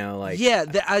way, like... Yeah,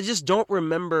 I just don't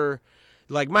remember,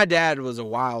 like, my dad was a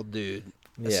wild dude.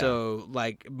 Yeah. So,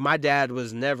 like, my dad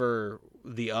was never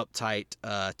the uptight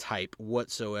type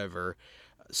whatsoever.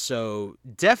 So,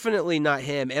 definitely not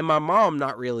him. And my mom,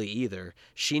 not really either.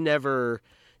 They weren't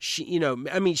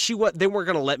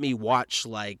going to let me watch,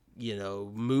 like,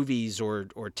 movies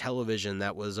or television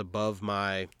that was above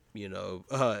my,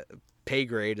 pay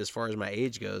grade as far as my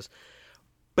age goes.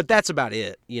 But that's about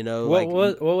it, What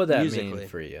would that musically mean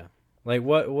for you? Like,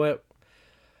 what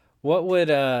would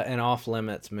an off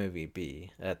limits movie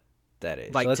be at that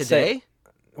age? Like, let's today?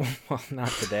 Well, not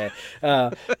today.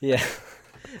 Yeah.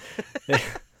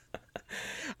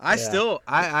 I still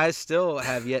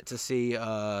have yet to see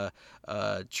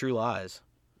True Lies.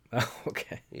 Oh,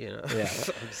 okay. Yeah. I'm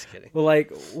just kidding. Well,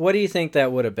 like, what do you think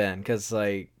that would have been? Because,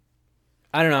 like,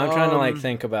 I don't know. I'm trying to, like,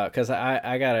 think about, because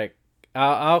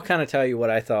I'll kind of tell you what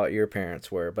I thought your parents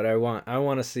were, but I want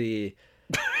to see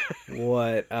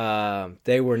what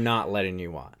they were not letting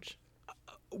you watch.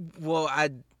 Well, I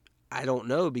don't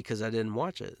know because I didn't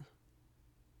watch it.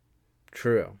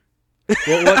 True.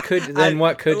 Well, what could you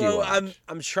watch?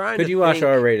 I'm trying. Could you watch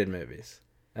R-rated movies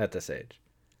at this age?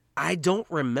 I don't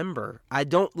remember. I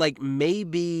don't, like,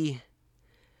 maybe.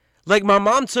 Like, my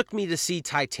mom took me to see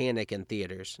Titanic in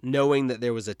theaters, knowing that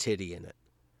there was a titty in it.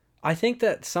 I think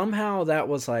that somehow that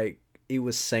was, like, it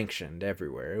was sanctioned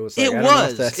everywhere. It was. Like,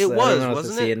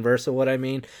 wasn't it? The inverse of what I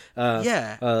mean.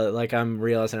 Yeah. Like, I'm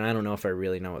realizing I don't know if I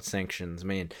really know what sanctions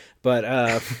mean, but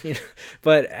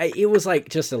but it was, like,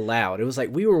 just allowed. It was like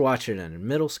we were watching it in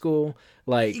middle school.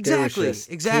 Like, exactly, there was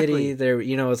just titty. There,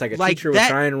 it was like a like teacher would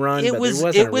try and run, but there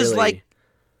wasn't really. Like,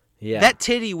 yeah, that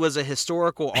titty was a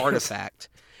historical artifact.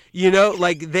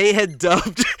 Like, they had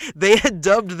dubbed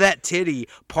that titty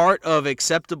part of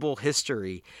acceptable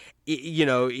history.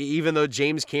 Even though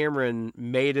James Cameron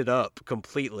made it up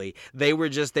completely, they were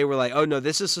like, oh no,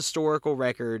 this is historical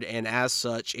record, and as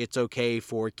such, it's okay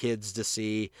for kids to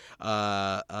see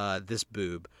this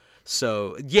boob.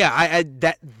 So yeah,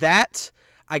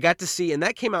 I got to see, and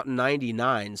that came out in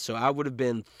 '99, so I would have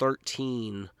been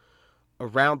 13,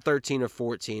 around 13 or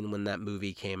 14 when that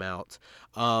movie came out.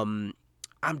 I'm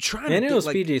trying to think, it was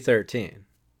PG-13.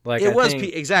 Like, it was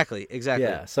exactly.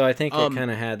 Yeah, so I think it kind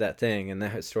of had that thing and the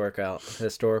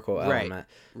historical element.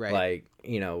 Right. Like,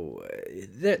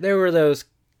 there were those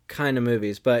kind of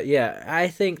movies. But yeah, I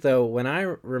think though, when I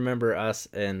remember us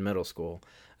in middle school,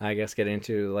 I guess get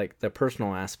into, like, the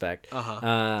personal aspect.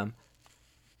 I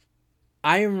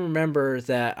remember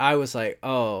that I was like,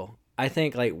 oh, I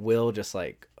think, like, Will just,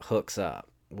 like, hooks up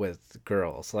with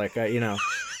girls. Like,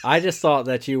 I just thought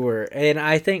that you were, and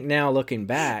I think now looking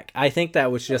back, I think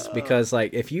that was just because,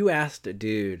 like, if you asked a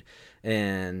dude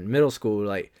in middle school,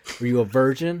 like, were you a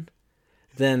virgin?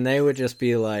 Then they would just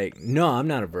be like, no, I'm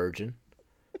not a virgin.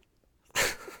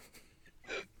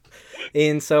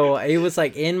 And so it was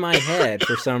like in my head,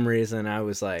 for some reason, I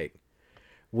was like,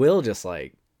 Will just,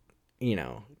 like,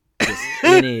 just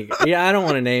I don't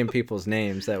want to name people's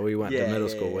names that we went to middle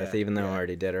school with, even though I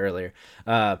already did earlier.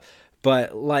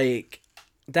 But, like,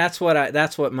 that's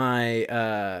what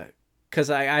my, because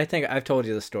I think I've told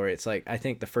you the story. It's like, I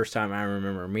think the first time I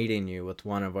remember meeting you with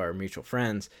one of our mutual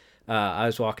friends, I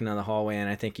was walking down the hallway, and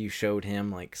I think you showed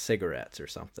him, like, cigarettes or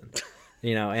something,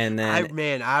 and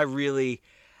then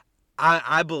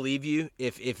I believe you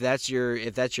if that's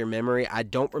your memory. I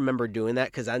don't remember doing that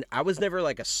because I was never,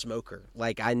 like, a smoker.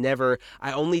 Like, I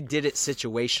only did it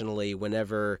situationally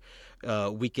whenever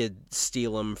we could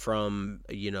steal them from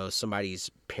somebody's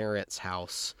parents'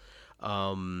 house.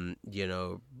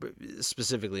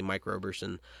 Specifically Mike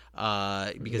Roberson,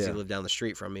 because he lived down the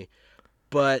street from me.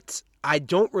 But I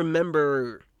don't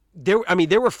remember. There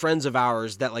were friends of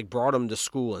ours that, like, brought them to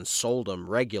school and sold them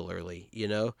regularly,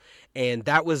 and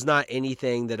that was not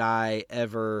anything that I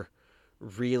ever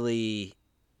really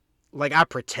like I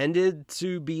pretended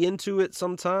to be into it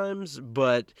sometimes,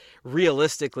 but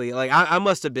realistically, like I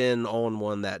must have been on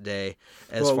one that day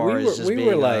as far as just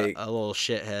being a little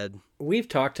shithead. We've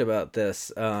talked about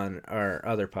this on our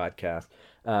other podcast,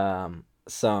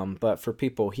 but for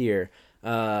people here,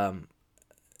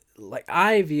 like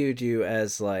I viewed you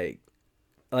as like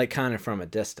kind of from a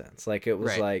distance. Like it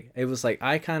was like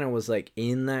I kind of was like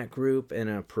in that group in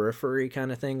a periphery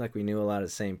kind of thing. Like we knew a lot of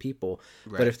the same people,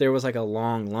 but if there was like a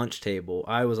long lunch table,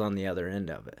 I was on the other end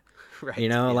of it. Right. You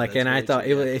know, like, and I thought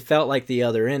it felt like the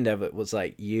other end of it was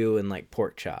like you and like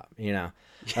Pork Chop, you know,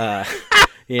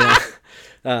 you know,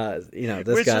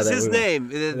 this which guy is that his name,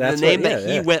 the name that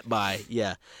he went by.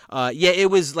 Yeah. It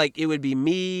was like, it would be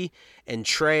me and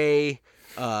Trey,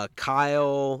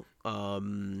 Kyle,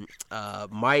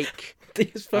 Mike.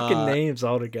 These fucking names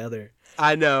all together.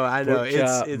 I know. Pork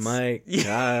Chop, it's Mike,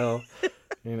 Kyle,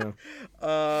 you know.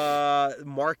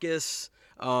 Marcus,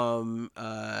 Kev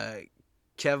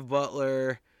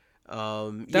Butler.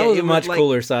 That was a much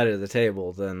cooler side of the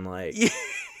table than like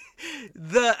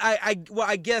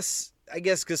I guess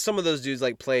because some of those dudes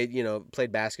like played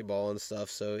basketball and stuff.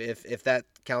 So if that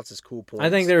counts as cool points, I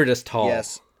think they were just tall.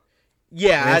 Yes.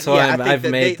 Yeah, I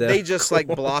think they just like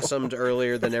blossomed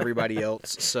earlier than everybody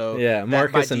else. So yeah,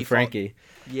 Marcus and Frankie.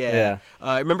 Yeah.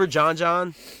 Remember John?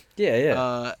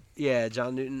 Yeah.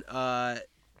 John Newton.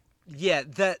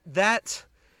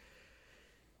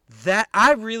 That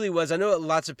I really was. I know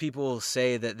lots of people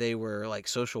say that they were like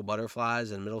social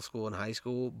butterflies in middle school and high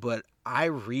school, but I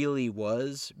really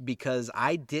was, because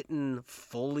I didn't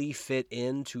fully fit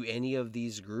into any of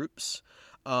these groups.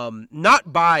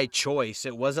 Not by choice.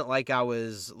 It wasn't like I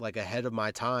was like ahead of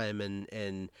my time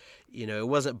and you know, it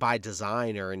wasn't by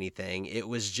design or anything. It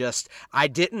was just, I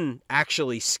didn't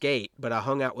actually skate, but I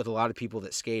hung out with a lot of people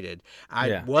that skated.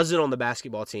 I wasn't on the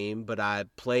basketball team, but I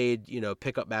played,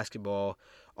 pickup basketball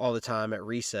all the time at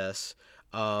recess.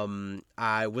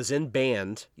 I was in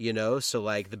band, so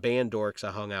like the band dorks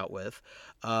I hung out with.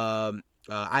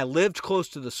 I lived close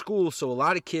to the school, so a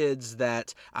lot of kids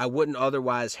that I wouldn't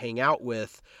otherwise hang out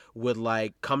with would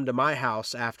like come to my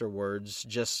house afterwards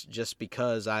just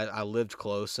because I lived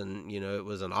close and, it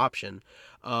was an option.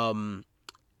 And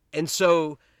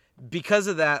so because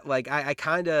of that, like I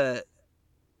kind of,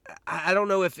 I don't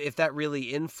know if that really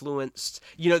influenced,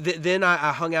 then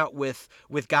I hung out with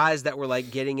guys that were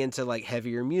like getting into like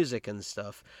heavier music and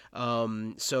stuff.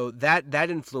 So that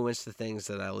influenced the things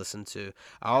that I listened to.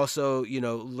 I also,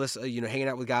 hanging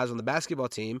out with guys on the basketball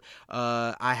team.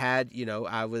 I had,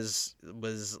 I was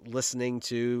listening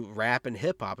to rap and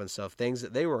hip hop and stuff, things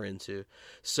that they were into.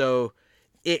 So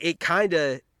it kind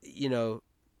of,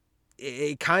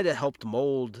 it kind of helped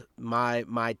mold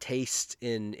my taste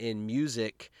in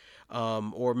music,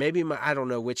 or maybe I don't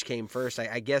know which came first.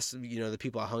 I guess, the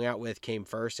people I hung out with came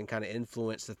first and kind of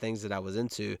influenced the things that I was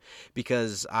into,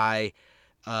 because I,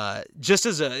 just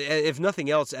if nothing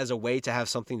else, as a way to have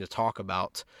something to talk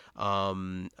about,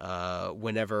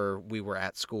 whenever we were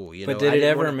at school, But did it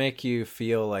ever make you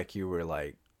feel like you were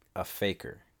like a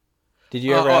faker? Did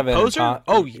you ever have a poser?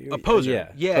 A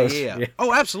poser. Yeah.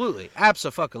 Oh, absolutely.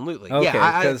 Abso-fucking-lutely. Okay,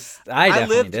 yeah, because I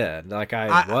definitely did. Like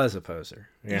I was a poser.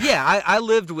 Yeah, I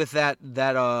lived with that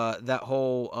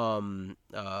whole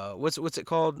what's it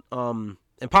called?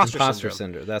 Imposter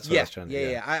syndrome. That's what I was trying to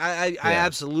get. I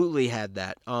absolutely had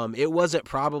that. It wasn't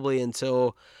probably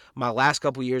until my last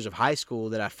couple years of high school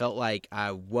that I felt like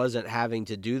I wasn't having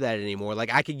to do that anymore.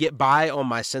 Like I could get by on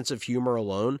my sense of humor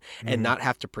alone and not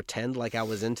have to pretend like I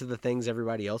was into the things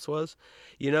everybody else was.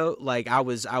 Like I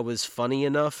was funny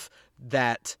enough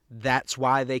that that's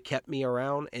why they kept me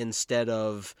around, instead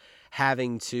of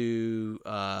having to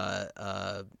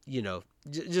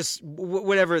just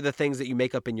whatever the things that you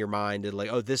make up in your mind, and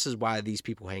like, oh, this is why these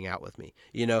people hang out with me,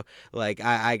 like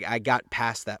I got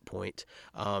past that point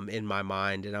in my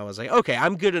mind, and I was like, okay,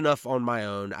 I'm good enough on my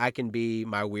own. I can be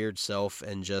my weird self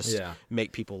and just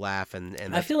make people laugh, and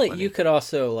I feel like you could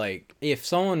also, like, if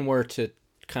someone were to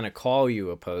kind of call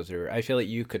you a poser, I feel like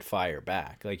you could fire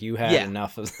back. Like you had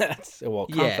enough of that. Well,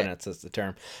 confidence is the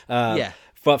term.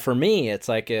 But for me, it's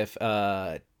like if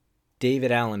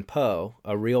David Allan Poe,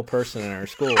 a real person in our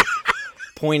school,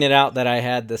 pointed out that I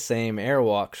had the same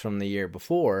airwalks from the year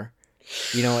before,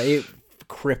 it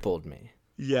crippled me.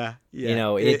 Yeah.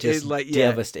 It just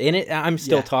devastated. And I'm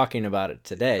still talking about it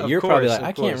today. You're probably like,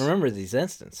 I can't remember these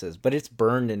instances, but it's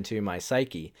burned into my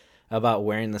psyche about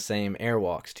wearing the same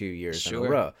airwalks 2 years in a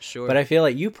row. Sure. But I feel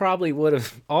like you probably would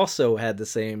have also had the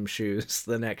same shoes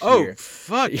the next year. Oh,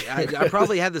 fuck. I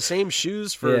probably had the same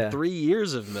shoes for 3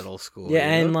 years of middle school. Yeah,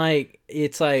 and like,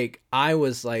 it's like, I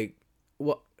was like,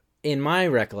 well, in my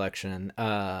recollection,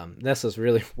 this is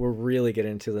really, we're really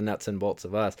getting into the nuts and bolts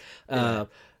of us.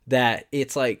 That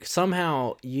it's like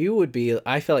somehow you would be,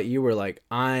 I felt like you were like,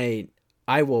 I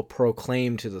will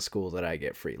proclaim to the school that I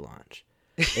get free lunch.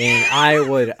 And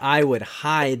I would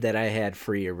hide that I had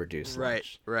free or reduced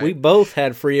lunch. Right. We both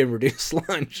had free and reduced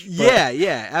lunch. But,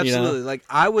 yeah, absolutely. You know? Like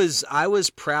I was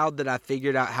proud that I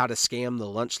figured out how to scam the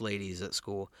lunch ladies at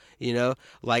school. You know,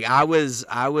 like I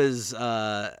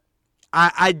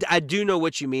do know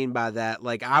what you mean by that.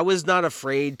 Like I was not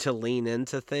afraid to lean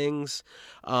into things.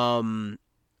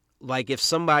 Like if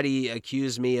somebody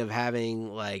accused me of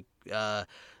having like I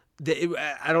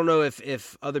don't know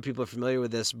if other people are familiar with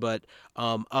this, but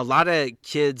a lot of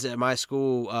kids at my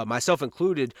school, myself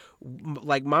included,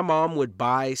 like my mom would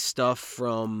buy stuff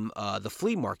from the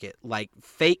flea market, like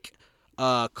fake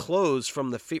clothes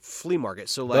from the flea market.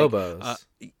 So like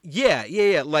yeah,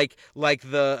 like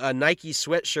the Nike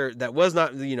sweatshirt that was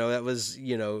not, that was,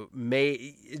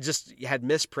 made, just had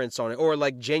misprints on it, or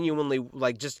like genuinely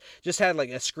like just had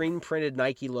like a screen printed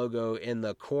Nike logo in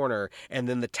the corner, and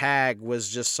then the tag was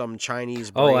just some Chinese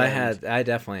brand. I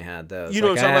definitely had those. You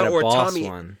know what I'm talking about? Or Tommy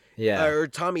one. Yeah. Or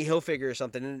Tommy Hilfiger or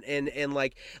something. And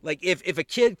like if a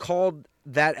kid called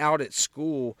that out at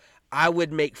school, I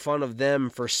would make fun of them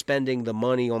for spending the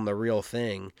money on the real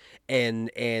thing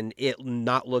and it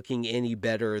not looking any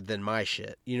better than my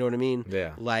shit. You know what I mean?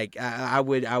 Yeah. Like I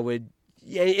would,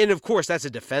 yeah, and of course that's a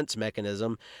defense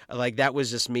mechanism. Like that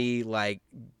was just me, like,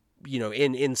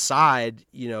 inside,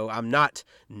 I'm not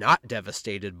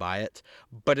devastated by it,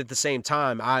 but at the same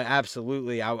time, I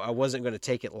wasn't going to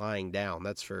take it lying down.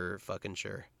 That's for fucking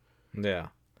sure. Yeah.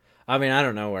 I mean, I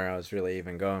don't know where I was really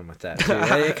even going with that, too.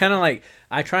 It kind of like,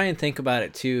 I try and think about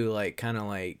it, too, like, kind of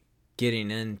like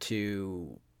getting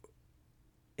into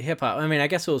hip-hop. I mean, I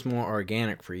guess it was more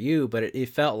organic for you, but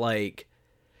it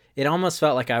almost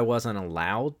felt like I wasn't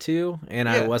allowed to, and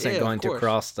I wasn't going to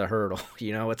cross the hurdle.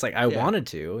 It's like I wanted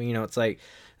to. It's like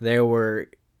there were,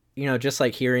 just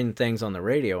like hearing things on the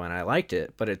radio, and I liked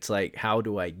it, but it's like, how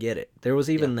do I get it? There was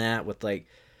even that with, like,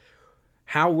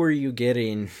 how were you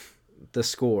getting the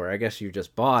score? I guess you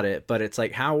just bought it, but it's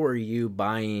like, how were you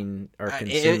buying or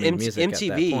consuming music MTV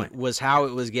at that point? Was how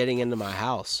it was getting into my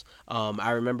house.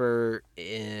 I remember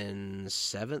in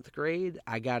 7th grade,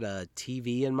 I got a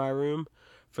TV in my room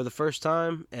for the first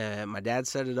time, and my dad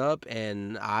set it up,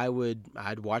 and I'd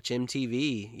watch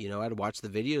MTV. I'd watch the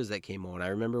videos that came on. I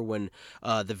remember when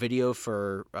the video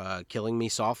for Killing Me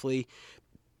Softly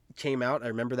came out. I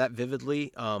remember that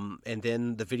vividly. And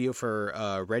then the video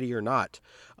for Ready or Not,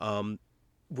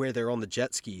 where they're on the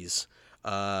jet skis.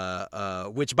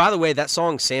 Which, by the way, that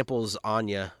song samples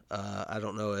Anya. I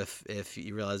don't know if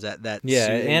you realize that. Yeah,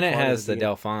 and it has the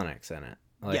Delphonics in it.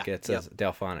 Like, it's a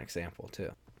Delphonic sample,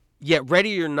 too. Yeah,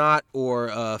 Ready or Not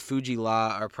or Fuji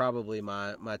La are probably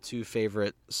my two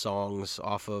favorite songs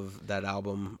off of that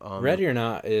album. Ready or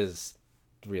Not is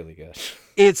really good.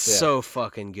 It's so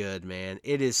fucking good, man.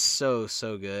 It is so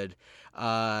good.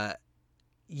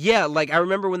 Yeah, like I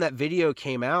remember when that video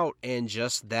came out, and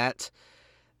just that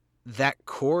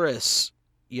chorus,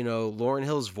 Lauryn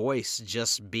Hill's voice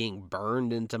just being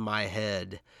burned into my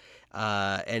head.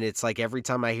 And it's like every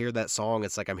time I hear that song,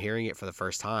 it's like I'm hearing it for the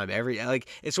first time.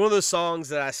 It's one of those songs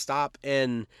that I stop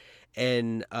and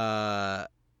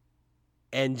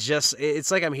just,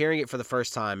 it's like I'm hearing it for the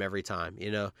first time every time,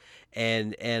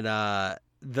 and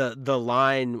the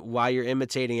line, while you're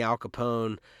imitating Al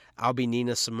Capone, I'll be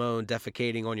Nina Simone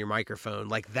defecating on your microphone.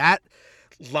 Like that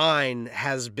line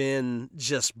has been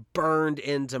just burned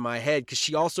into my head, because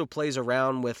she also plays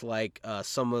around with like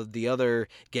some of the other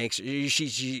gangsters.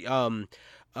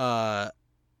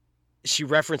 She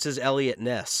references Elliot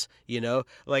Ness,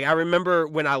 like I remember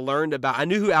when I learned about, I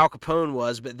knew who Al Capone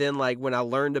was, but then like when I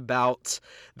learned about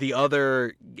the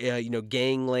other,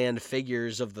 gangland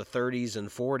figures of the 30s and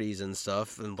 40s and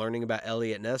stuff, and learning about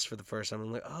Elliot Ness for the first time,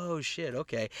 I'm like, oh shit,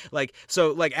 okay. Like,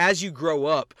 so like as you grow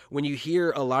up, when you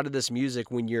hear a lot of this music,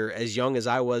 when you're as young as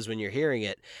I was when you're hearing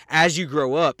it, as you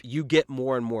grow up, you get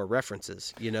more and more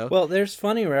references, Well, there's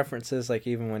funny references, like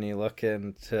even when you look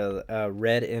into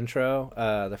Red Intro,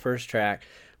 the first track,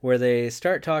 where they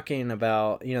start talking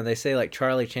about, they say like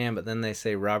Charlie Chan, but then they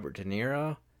say Robert De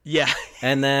Niro. Yeah.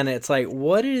 And then it's like,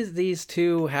 what does these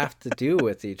two have to do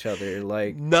with each other?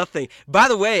 Like nothing. By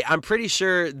the way, I'm pretty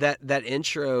sure that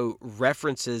intro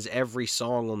references every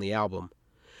song on the album.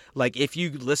 Like if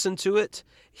you listen to it,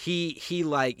 he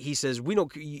says,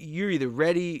 you're either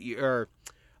ready or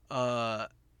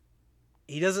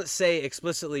he doesn't say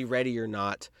explicitly ready or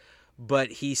not,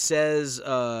 but he says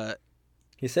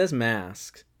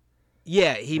mask.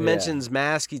 Yeah, he Yeah. mentions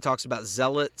Mask. He talks about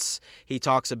Zealots. He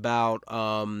talks about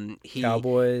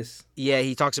Cowboys. Yeah,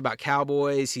 he talks about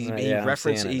cowboys. He Yeah, I'm seeing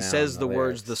references. it He now in says the the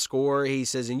words, the lyrics. score. He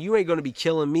says, "And you ain't going to be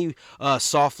killing me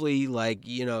softly." Like,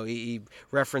 you know, he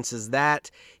references that.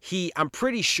 I'm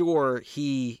pretty sure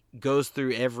he goes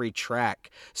through every track.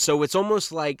 So it's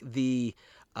almost like the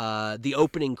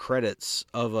opening credits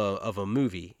of a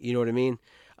movie. You know what I mean?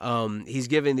 He's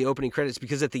giving the opening credits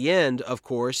because at the end, of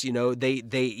course, you know, they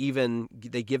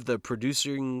give the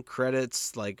producing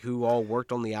credits, like who all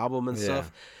worked on the album and Yeah.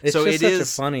 stuff. It's So just it such a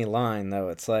is. funny line, though.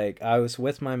 It's like, I was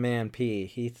with my man P.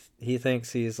 He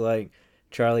thinks he's like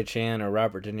Charlie Chan or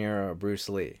Robert De Niro or Bruce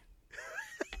Lee.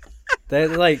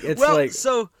 That like it's Well, like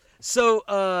so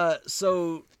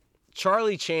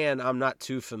Charlie Chan, I'm not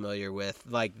too familiar with.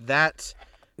 Like that.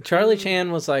 Charlie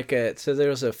Chan was like so there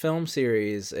was a film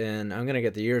series, and I'm gonna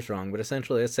get the years wrong, but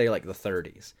essentially let's say like the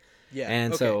 30s. Yeah.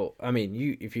 And okay. so, I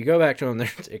mean, if you go back to them,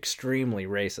 they're extremely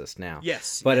racist now.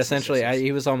 Yes. But yes, essentially, yes, yes.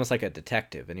 he was almost like a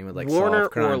detective, and he would like Warner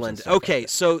solve crimes. And Orland. stuff like Okay, that.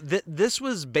 so this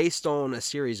was based on a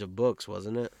series of books,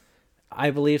 wasn't it?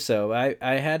 I believe so. I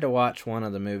had to watch one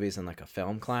of the movies in like a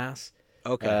film class.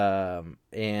 Okay.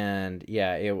 And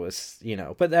yeah, it was, you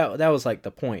know, but that was like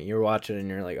the point. You're watching and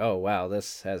you're like, oh wow,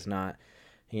 this has not,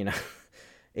 you know,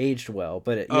 aged well.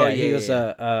 But he was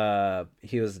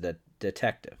he was the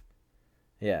detective.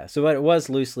 Yeah, so it was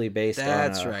loosely based on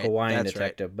That's a right. Hawaiian That's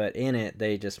detective, but in it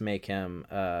they just make him.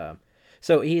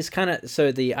 So he's kind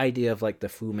of the idea of like the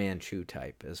Fu Manchu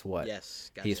type is what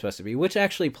Yes. Gotcha. he's supposed to be, which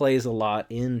actually plays a lot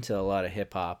into a lot of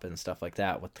hip hop and stuff like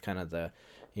that with kind of the,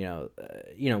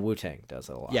 Wu Tang does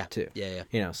it a lot too. Yeah.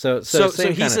 You know, so So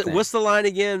same kind of thing. what's the line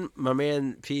again? My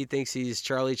man P thinks he's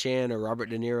Charlie Chan or Robert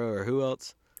De Niro or who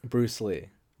else? Bruce Lee,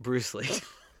 Bruce Lee.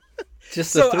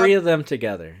 just So, the three of them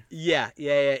together. Yeah.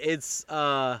 It's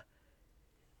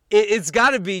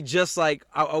got to be just like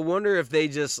I wonder if they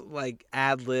just like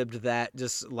ad libbed that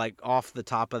just like off the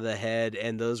top of the head,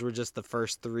 and those were just the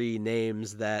first three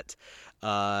names that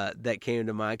came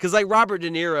to mind. Because like Robert De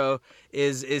Niro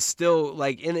is still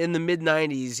like in the mid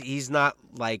 '90s. He's not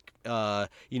like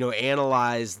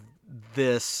analyzed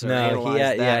this or No,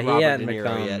 analyzed that he Robert hadn't De Niro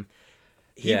become. yet.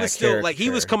 He was still like he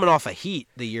was coming off a Heat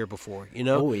the year before, you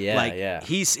know. Oh yeah, like, yeah.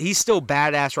 He's still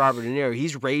badass Robert De Niro.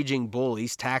 He's Raging Bull.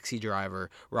 He's Taxi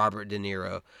Driver Robert De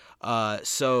Niro.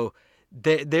 So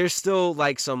there's still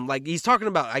like some like he's talking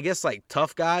about I guess like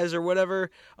tough guys or whatever.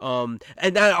 And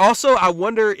I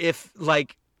wonder if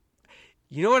like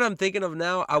you know what I'm thinking of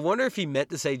now. I wonder if he meant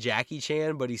to say Jackie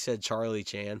Chan, but he said Charlie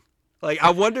Chan. Like,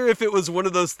 I wonder if it was one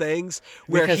of those things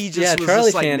where he just was Charlie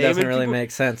just, like, Chan naming doesn't really people.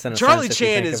 make sense in a Charlie sense if you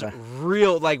Chan think is about it.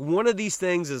 real. Like, one of these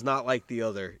things is not like the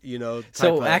other, you know?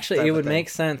 So actually, it would make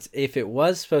sense if it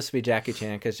was supposed to be Jackie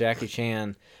Chan, because Jackie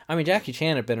Chan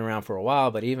had been around for a while,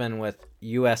 but even with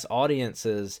U.S.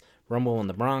 audiences, Rumble in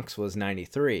the Bronx was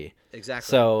 93. Exactly.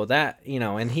 So that,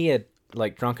 and he had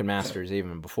like Drunken Masters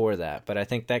even before that, but I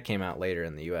think that came out later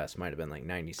in the U.S. Might have been like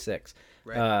 96.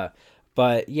 Right.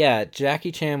 But yeah,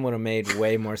 Jackie Chan would have made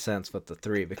way more sense with the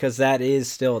three, because that's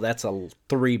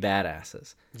three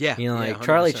badasses. Yeah.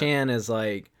 Charlie 100%. Chan is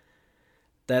like,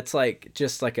 that's like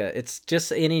just like it's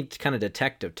just any kind of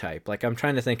detective type. Like I'm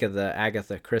trying to think of the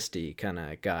Agatha Christie kind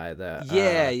of guy.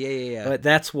 Yeah. But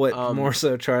that's what more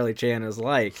so Charlie Chan is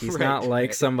like. He's not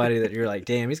like somebody that you're like,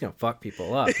 damn, he's gonna fuck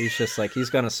people up. He's just like he's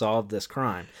gonna solve this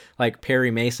crime. Like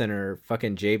Perry Mason or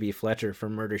fucking J.B. Fletcher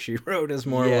from Murder She Wrote is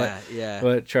more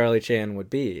what Charlie Chan would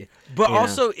be. But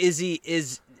also, is he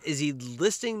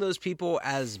listing those people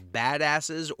as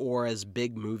badasses or as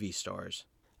big movie stars?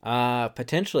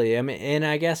 Potentially. I mean, and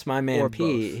I guess my man Or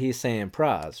P, both. he's saying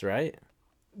pros, right?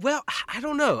 Well, I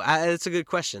don't know. It's a good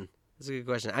question.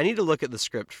 I need to look at the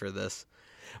script for this.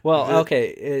 Well,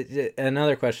 okay.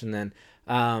 Another question then.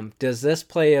 Does this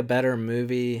play a better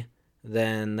movie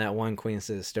than that one Queens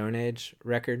of the Stone Age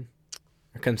record?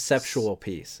 A conceptual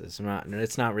piece. It's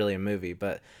not really a movie,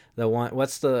 but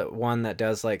what's the one that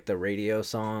does like the radio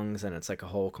songs and it's like a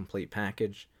whole complete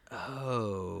package?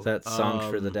 Oh. Is that Songs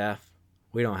for the Deaf?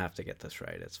 We don't have to get this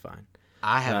right. It's fine.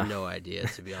 I have no idea,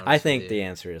 to be honest. I think with you. the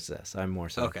answer is this. I'm more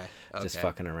so just Okay.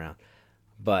 fucking around.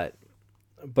 But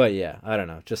yeah, I don't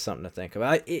know. Just something to think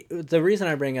about. The reason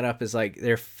I bring it up is like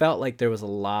there felt like there was a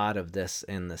lot of this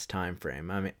in this time frame.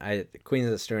 I mean, Queens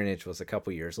of the Stone Age was a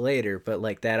couple years later, but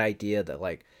like that idea that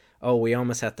like, oh, we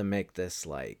almost have to make this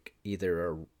like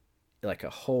either a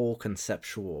whole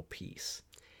conceptual piece.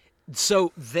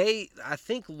 So I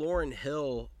think Lauryn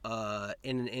Hill,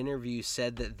 in an interview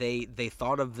said that they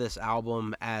thought of this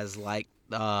album as like,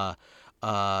 Tommy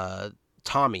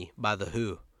by The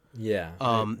Who. Yeah.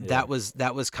 That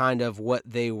was kind of what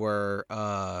they were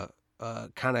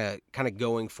kind of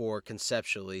going for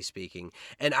conceptually speaking.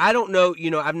 And I don't know,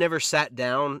 I've never sat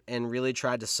down and really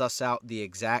tried to suss out the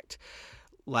exact,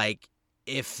 like,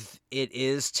 if it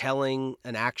is telling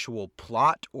an actual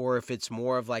plot or if it's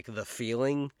more of like the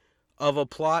feeling of a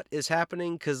plot is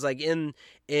happening. Because like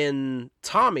in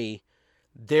Tommy,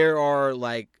 there are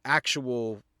like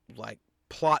actual like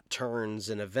plot turns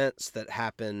and events that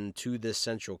happen to this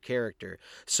central character.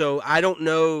 So I don't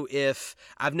know if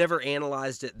I've never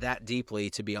analyzed it that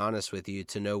deeply, to be honest with you,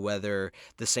 to know whether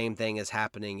the same thing is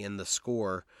happening in the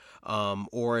score,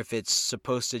 or if it's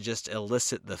supposed to just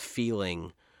elicit the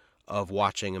feeling of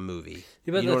watching a movie.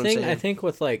 Yeah, but the thing I think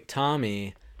with like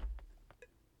Tommy,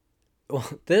 well,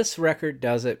 this record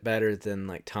does it better than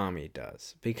like Tommy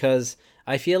does, because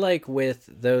I feel like with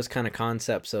those kind of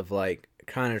concepts of like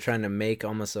kind of trying to make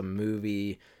almost a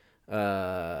movie,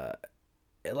 like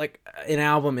an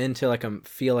album into like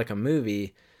feel like a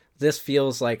movie, this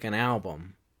feels like an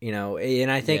album,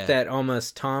 and I think that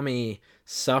almost Tommy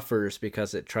suffers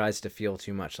because it tries to feel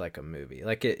too much like a movie.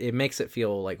 Like it makes it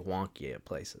feel like wonky at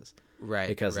places. Right.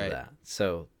 Because of that.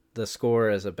 So the score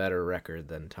is a better record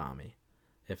than Tommy,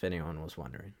 if anyone was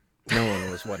wondering. No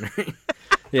one was wondering.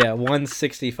 Yeah, one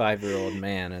 65-year-old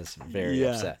man is very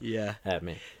upset at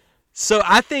me. So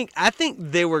I think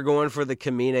they were going for the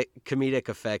comedic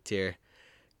effect here.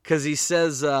 Because he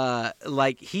says,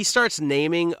 like, he starts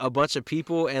naming a bunch of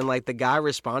people, and, like, the guy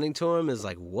responding to him is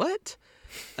like, what?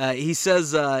 He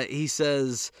says,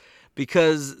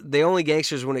 because they only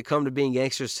gangsters when it come to being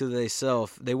gangsters to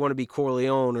themselves. They want to be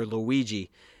Corleone or Luigi.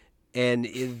 And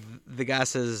the guy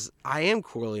says, I am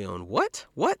Corleone. What?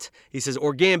 He says,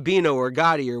 or Gambino or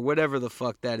Gotti or whatever the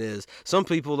fuck that is. Some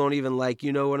people don't even like,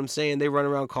 you know what I'm saying? They run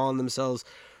around calling themselves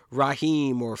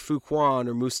Raheem or Fuquan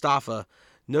or Mustafa.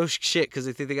 No shit, because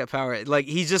they think they got power. Like,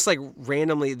 he's just like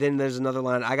randomly. Then there's another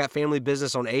line. I got family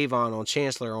business on Avon, on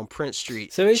Chancellor, on Prince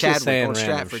Street. So he's Chadwick, just saying on random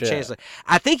Stratford, shit. Chancellor.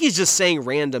 I think he's just saying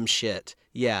random shit.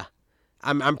 Yeah,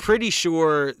 I'm pretty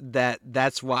sure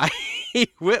that's why he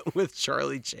went with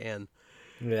Charlie Chan.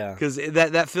 Yeah, because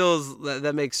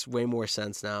that makes way more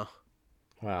sense now.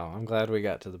 Wow, I'm glad we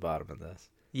got to the bottom of this.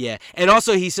 Yeah, and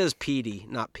also he says Petey,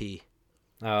 not P.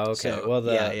 Oh, okay. So, well,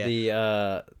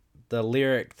 the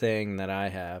lyric thing that I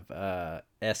have,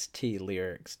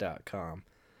 stlyrics.com,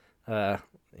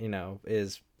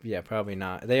 is, probably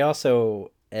not. They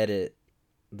also edit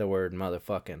the word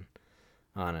motherfucking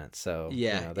on it, so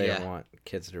they don't want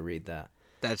kids to read that.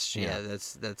 That's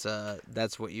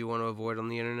that's what you want to avoid on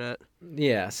the internet.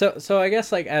 Yeah. So I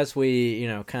guess like as we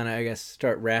kind of I guess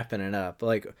start wrapping it up,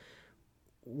 like,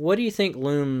 what do you think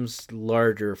looms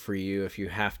larger for you if you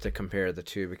have to compare the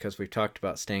two? Because we've talked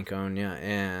about Stankonia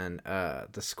and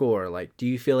the score. Like, do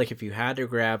you feel like if you had to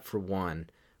grab for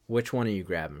one, which one are you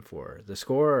grabbing for? The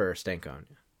score or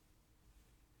Stankonia?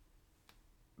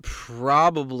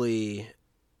 Probably,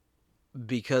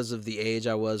 because of the age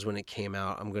I was when it came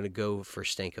out, I'm going to go for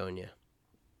Stankonia.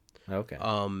 Okay.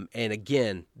 And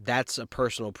again, that's a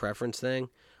personal preference thing.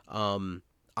 I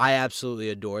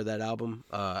absolutely adore that album.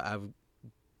 I've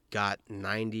got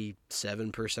 97%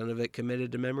 of it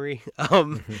committed to memory.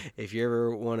 If you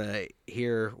ever want to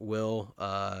hear Will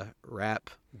rap,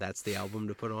 that's the album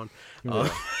to put on.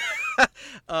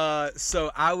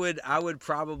 So I would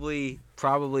probably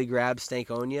grab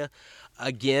Stankonia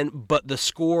again, but the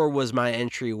score was my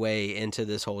entryway into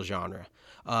this whole genre.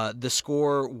 The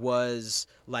score was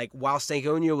like, while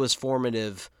Stankonia was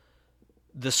formative,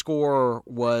 the score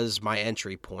was my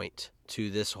entry point to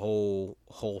this whole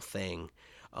thing.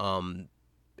 And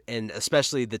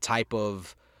especially the type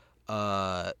of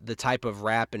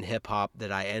rap and hip hop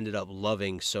that I ended up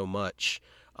loving so much.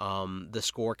 The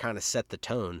score kind of set the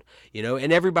tone,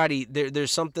 and everybody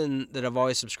there's something that I've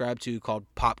always subscribed to called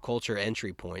pop culture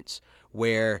entry points,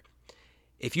 where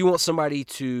if you want somebody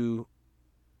to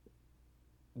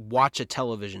watch a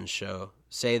television show,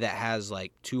 say that has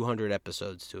like 200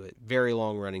 episodes to it, very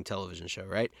long running television show,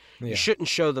 right? Yeah. You shouldn't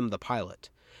show them the pilot.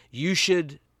 You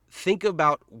should think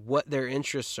about what their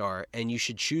interests are, and you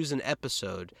should choose an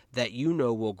episode that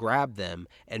will grab them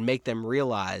and make them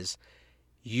realize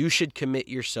you should commit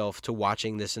yourself to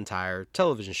watching this entire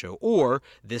television show or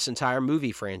this entire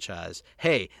movie franchise.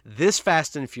 Hey, this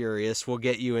Fast and Furious will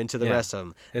get you into the rest of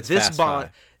them. It's this Fast Bond,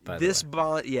 Five, this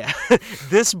Bond,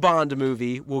 this Bond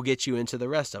movie will get you into the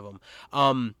rest of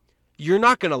them. You're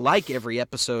not going to like every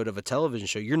episode of a television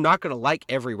show. You're not going to like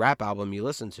every rap album you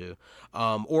listen to,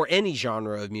 or any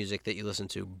genre of music that you listen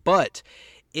to. But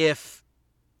if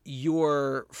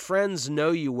your friends know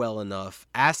you well enough,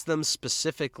 ask them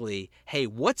specifically, hey,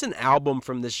 what's an album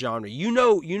from this genre? You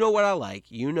know what I like.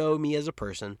 You know me as a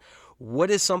person.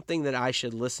 what is something that I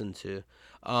should listen to?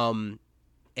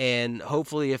 And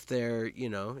hopefully if they're,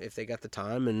 if they got the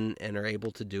time and are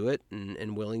able to do it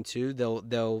and willing to,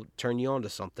 they'll turn you on to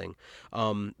something.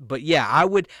 But yeah, I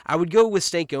would go with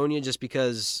Stankonia just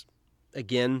because,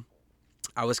 again,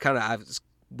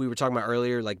 we were talking about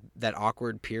earlier, like that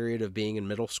awkward period of being in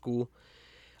middle school.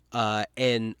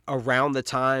 And around the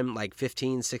time, like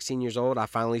 15, 16 years old, I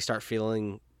finally start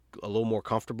feeling a little more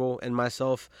comfortable in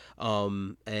myself,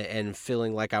 and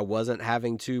feeling like I wasn't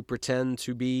having to pretend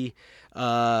to be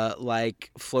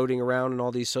like floating around in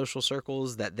all these social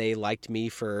circles, that they liked me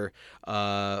for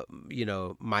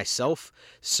myself.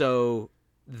 So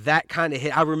that kind of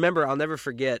hit. I remember, I'll never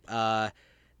forget,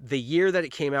 the year that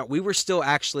it came out. We were still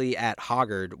actually at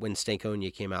Hoggard when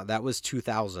Stankonia came out. That was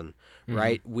 2000,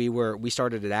 right? We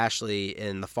started at Ashley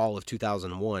in the fall of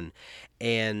 2001,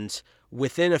 and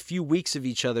within a few weeks of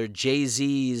each other,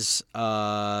 Jay-Z's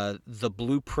The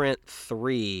Blueprint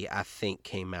 3, I think,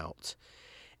 came out.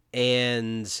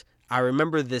 And I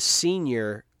remember this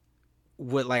senior,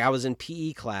 I was in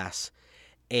PE class,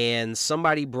 and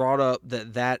somebody brought up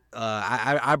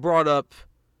I brought up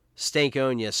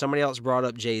Stankonia. Somebody else brought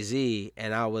up Jay-Z,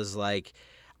 and I was like,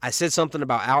 I said something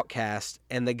about Outkast,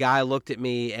 and the guy looked at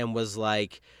me and was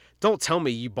like, don't tell me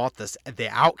you bought the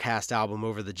Outkast album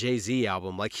over the Jay-Z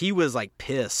album. Like, he was like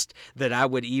pissed that I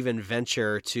would even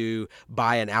venture to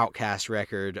buy an Outkast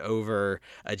record over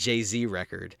a Jay-Z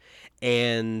record.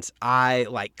 And I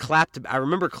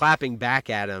remember clapping back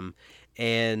at him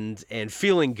and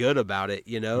feeling good about it,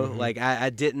 Like I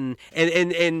didn't,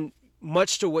 and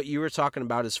much to what you were talking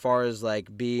about as far as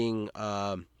like being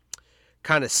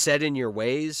kind of set in your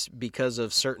ways because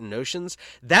of certain notions,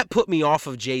 that put me off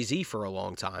of Jay-Z for a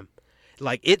long time.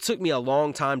 Like, it took me a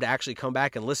long time to actually come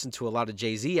back and listen to a lot of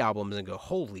Jay-Z albums and go,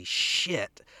 holy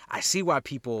shit, I see why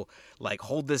people like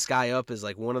hold this guy up as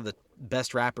like one of the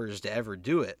best rappers to ever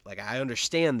do it. Like, I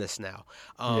understand this now.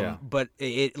 But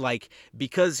it like,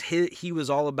 because he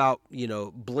was all about,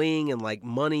 bling and like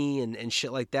money and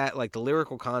shit like that, like the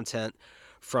lyrical content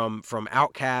from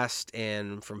Outkast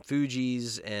and from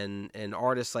Fugees and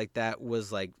artists like that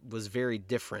was very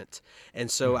different. And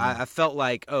so I felt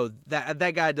like, oh,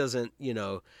 that guy doesn't,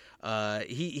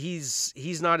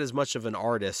 he's not as much of an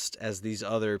artist as these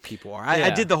other people are. I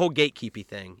did the whole gatekeepy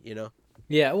thing,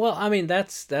 Yeah, well, I mean,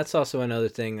 that's also another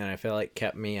thing that I feel like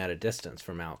kept me at a distance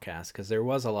from Outkast, because there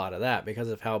was a lot of that because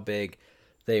of how big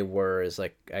they were as,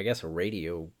 like, I guess, a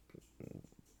radio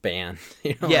band,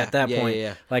 at that point.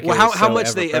 Yeah. Like, well, how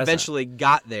much they eventually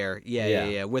got there,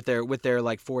 with their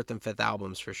like fourth and fifth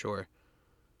albums, for sure.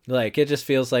 Like, it just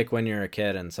feels like when you're a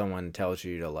kid and someone tells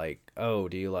you to, like, oh,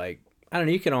 do you like, I don't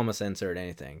know, you can almost insert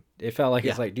anything. It felt like,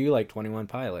 it's like, do you like 21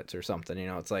 Pilots or something?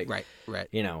 It's like, right.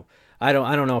 I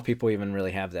don't know if people even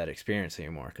really have that experience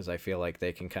anymore, because I feel like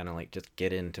they can kind of like just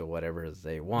get into whatever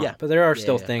they want. Yeah. But there are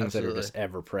still things that are just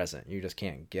ever present. You just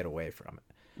can't get away from it.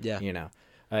 Yeah.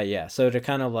 So to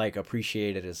kind of like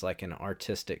appreciate it as like an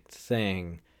artistic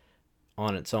thing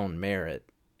on its own merit,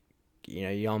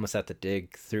 you almost have to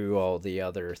dig through all the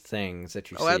other things that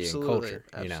you see in culture.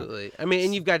 Absolutely. I mean,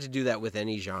 and you've got to do that with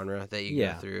any genre that you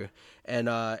go through. And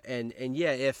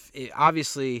if it,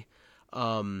 obviously,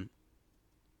 we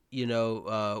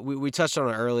touched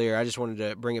on it earlier. I just wanted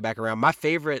to bring it back around. My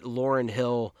favorite Lauryn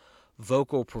Hill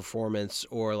vocal performance,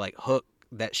 or like hook,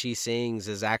 that she sings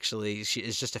is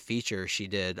just a feature she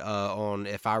did on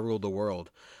 "If I Ruled the World"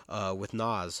 with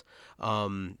Nas.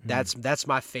 That's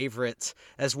my favorite.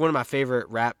 That's one of my favorite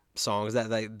rap songs. That,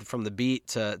 like, from the beat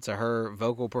to her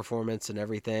vocal performance and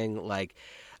everything. Like,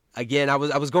 again, I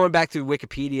was going back through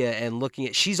Wikipedia and looking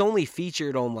at. She's only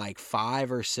featured on like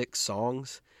 5 or 6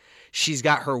 songs. She's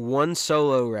got her one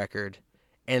solo record,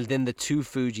 and then the 2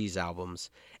 Fugees albums,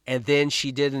 and then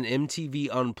she did an MTV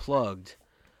Unplugged.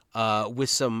 With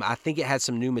some, I think it had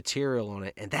some new material on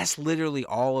it, and that's literally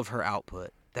all of her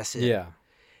output. That's it. Yeah.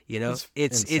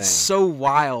 It's so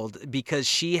wild, because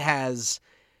she has,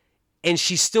 and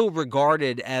she's still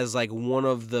regarded as like one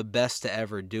of the best to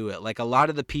ever do it. Like, a lot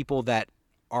of the people that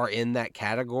are in that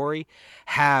category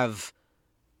have,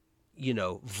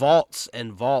 vaults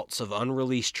and vaults of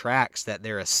unreleased tracks that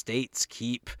their estates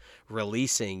keep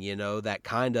releasing, that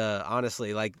kind of,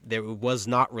 honestly, like, there was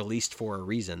not released for a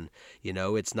reason.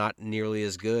 It's not nearly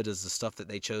as good as the stuff that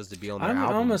they chose to be on their album.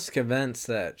 I'm almost convinced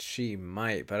that she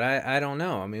might, but I don't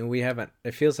know. I mean, we haven't,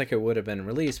 it feels like it would have been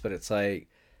released, but it's like,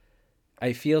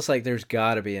 it feels like there's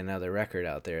got to be another record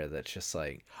out there that's just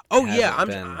like, oh yeah,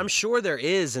 I'm sure there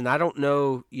is, and I don't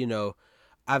know,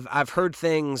 I've heard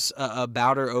things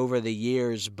about her over the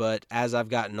years, but as I've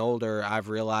gotten older, I've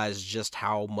realized just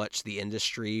how much the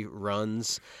industry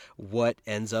runs what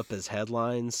ends up as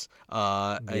headlines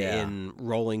Yeah. in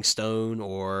Rolling Stone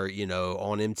or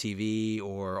on MTV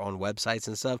or on websites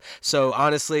and stuff. So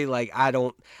honestly, like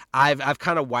I've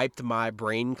kind of wiped my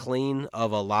brain clean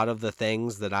of a lot of the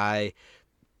things that I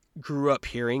grew up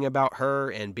hearing about her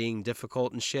and being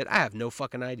difficult and shit. I have no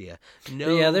fucking idea. But yeah,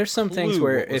 No there's some things clue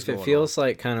where what was if it going on. feels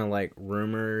like kind of like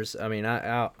rumors, I mean,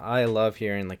 I love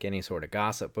hearing like any sort of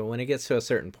gossip, but when it gets to a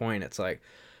certain point, it's like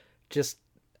just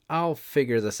I'll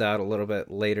figure this out a little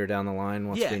bit later down the line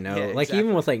once Yeah, we yeah, know. Like even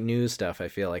exactly. with like news stuff, I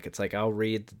feel like it's like I'll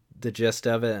read the gist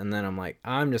of it and then I'm like,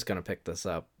 I'm just gonna pick this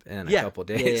up in a Yeah, couple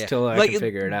yeah, days yeah. till I Like can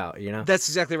figure it out, you know? that's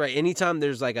exactly right. Anytime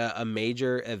there's like a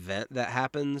major event that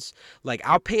happens, like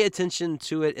I'll pay attention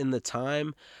to it in the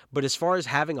time, but as far as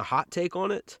having a hot take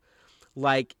on it,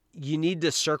 like you need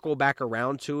to circle back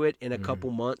around to it in a Mm.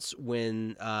 couple months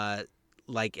when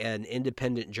like an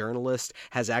independent journalist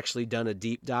has actually done a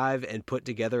deep dive and put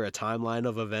together a timeline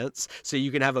of events so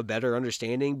you can have a better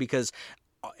understanding because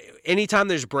anytime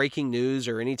there's breaking news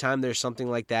or anytime there's something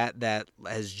like that that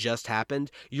has just happened,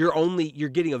 you're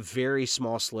getting a very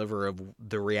small sliver of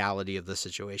the reality of the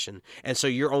situation, and so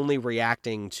you're only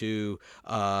reacting to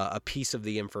a piece of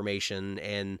the information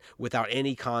and without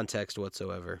any context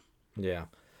whatsoever. Yeah.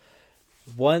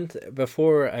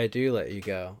 Before I do let you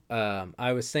go,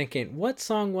 I was thinking, what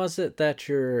song was it that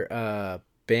your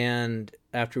band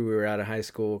after we were out of high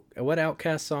school? What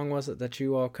Outcast song was it that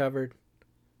you all covered?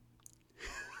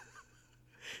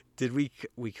 Did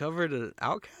we covered an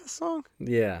Outcast song?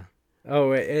 Yeah.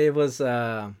 Oh, it was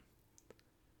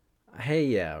Hey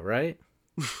Yeah, right?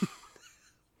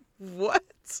 What?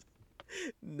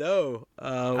 No, we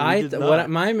I did what not.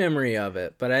 my memory of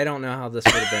it, but I don't know how this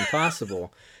would have been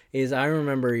possible. Is I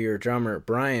remember your drummer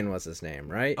Brian was his name,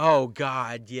 right? Oh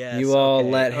God, yes. You all Okay,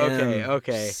 let okay, him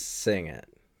okay. sing it.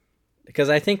 Because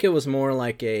I think it was more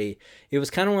like it was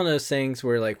kind of one of those things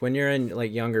where like when you're in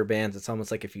like younger bands, it's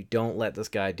almost like if you don't let this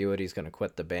guy do it, he's going to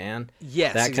quit the band.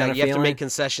 Yes, That kind exactly. of You have to make feeling.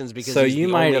 concessions because So he's you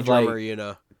the might only have drummer, like you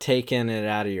know. taken it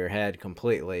out of your head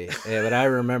completely. Yeah, but I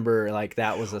remember like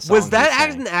that was a Was song he that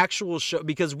sang. an actual show?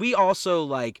 Because we also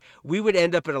like we would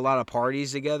end up at a lot of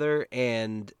parties together,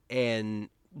 and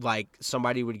like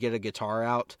somebody would get a guitar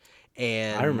out, I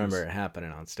and remember it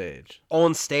happening on stage.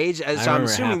 on stage. I So I'm remember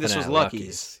it assuming this happening was at Lucky's.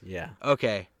 Lucky's. Yeah.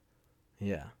 Okay.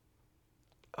 Yeah.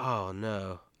 Oh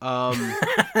no.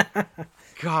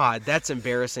 God, that's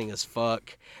embarrassing as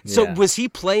fuck. So Yeah. was he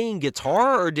playing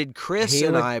guitar or did Chris He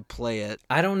and would I play it?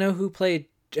 I don't know who played.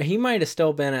 He might have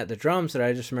still been at the drums, but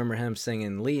I just remember him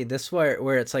singing lead. This is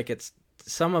where it's like it's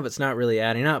some of it's not really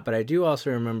adding up, but I do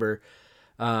also remember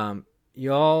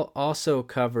y'all also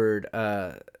covered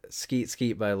 "Skeet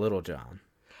Skeet" by Little John.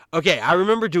 Okay, I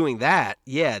remember doing that.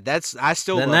 Yeah, that's I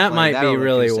still Then love that playing might that be on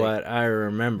really acoustic. what I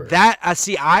remember. That I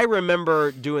see. I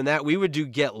remember doing that. We would do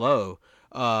Get Low,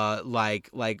 like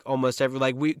almost every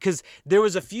like we because there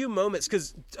was a few moments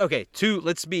because okay,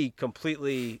 let's be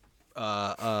completely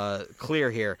clear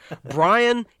here.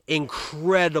 Brian,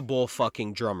 incredible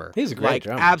fucking drummer. He's a great Like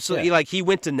drummer. absolutely, Yeah. like he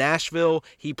went to Nashville.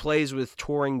 He plays with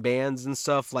touring bands and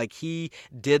stuff. Like he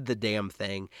did the damn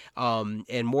thing.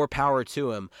 And more power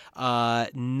to him.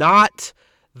 Not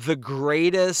the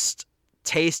greatest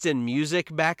taste in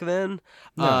music back then.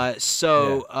 No.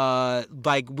 Yeah.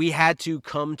 Like we had to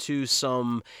come to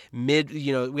some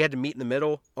we had to meet in the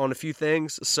middle on a few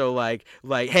things. So like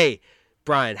hey,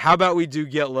 Brian, how about we do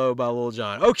Get Low by Lil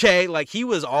Jon? Okay, like he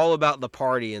was all about the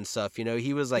party and stuff,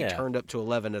 he was like Yeah. turned up to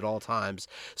 11 at all times.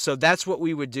 So that's what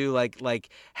we would do like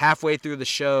halfway through the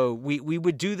show. We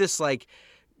would do this like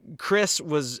Chris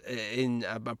was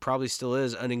probably still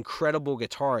is an incredible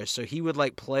guitarist, so he would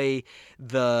like play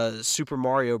the Super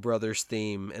Mario Brothers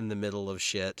theme in the middle of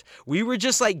shit. We were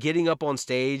just like getting up on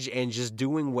stage and just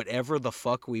doing whatever the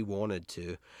fuck we wanted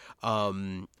to.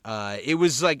 It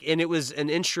was like, and it was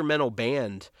an instrumental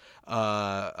band.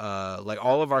 Like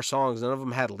all of our songs, none of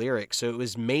them had lyrics, so it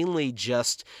was mainly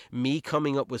just me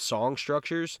coming up with song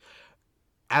structures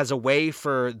as a way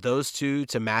for those two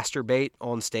to masturbate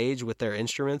on stage with their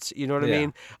instruments. You know what I Yeah.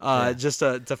 mean? Yeah. Just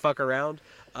to fuck around.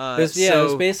 It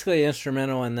was basically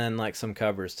instrumental and then like some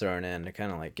covers thrown in to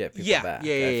kind of like get people Yeah, back.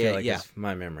 yeah, I yeah, feel yeah, like yeah. is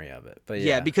my memory of it. But Yeah,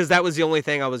 yeah. because that was the only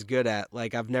thing I was good at.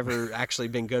 Like I've never actually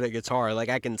been good at guitar. Like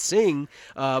I can sing,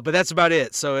 but that's about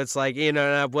it. So it's like and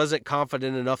I wasn't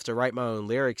confident enough to write my own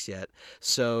lyrics yet.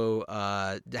 So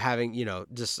having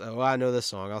just I know this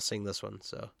song, I'll sing this one.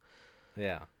 So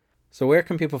Yeah. So where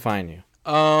can people find you?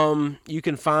 you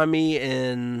can find me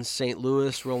in St.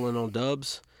 Louis rolling on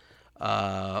dubs.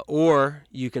 Or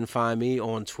you can find me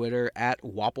on Twitter at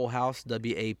Wapplehouse,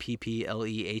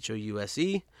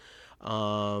 WAPPLEHOUSE.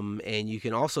 And you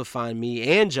can also find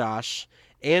me and Josh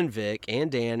and Vic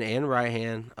and Dan and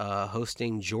Ryan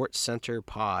hosting Jort Center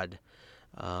Pod.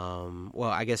 Well,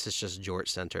 I guess it's just Jort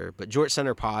Center, but Jort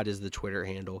Center Pod is the Twitter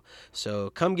handle. So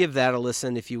come give that a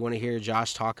listen if you want to hear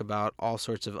Josh talk about all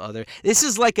sorts of other. This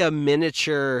is like a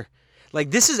miniature,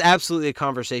 like this is absolutely a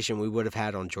conversation we would have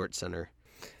had on Jort Center.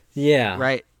 Yeah.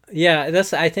 Right. Yeah,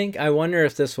 I wonder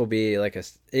if this will be like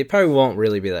it probably won't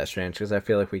really be that strange because I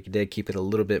feel like we did keep it a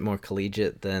little bit more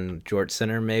collegiate than Jort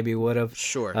Center maybe would have.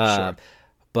 Sure.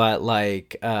 But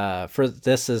like,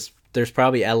 there's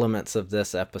probably elements of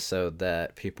this episode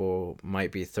that people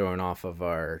might be thrown off of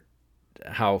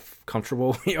how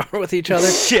comfortable we are with each other.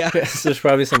 Yeah. There's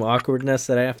probably some awkwardness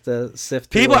that I have to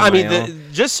sift through. People, I mean,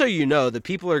 just so you know, the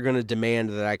people are going to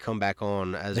demand that I come back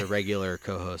on as a regular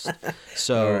co-host.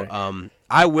 So, right.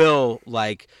 I will,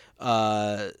 like,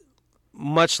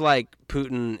 much like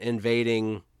Putin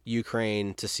invading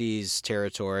Ukraine to seize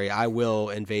territory, I will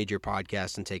invade your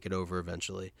podcast and take it over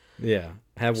eventually. Yeah,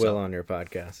 have Will on your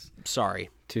podcast. Sorry.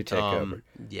 To take over.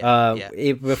 Yeah.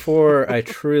 Before I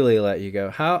truly let you go,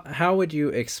 how would you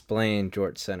explain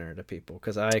Jort Center to people?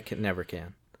 Because I never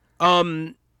can.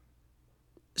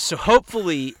 So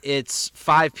hopefully it's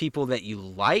 5 people that you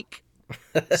like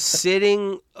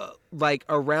sitting like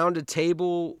around a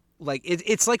table. Like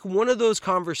it's like one of those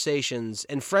conversations,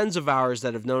 and friends of ours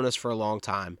that have known us for a long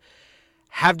time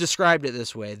have described it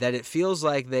this way, that it feels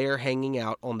like they are hanging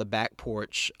out on the back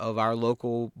porch of our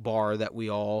local bar that we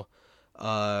all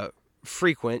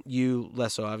frequent. You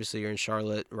less so, obviously you're in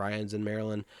Charlotte, Ryan's in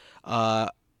Maryland,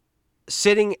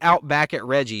 sitting out back at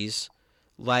Reggie's,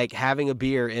 like having a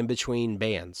beer in between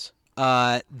bands.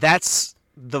 That's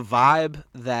the vibe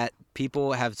that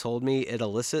people have told me it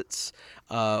elicits.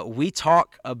 We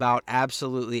talk about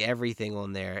absolutely everything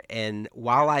on there, and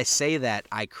while I say that,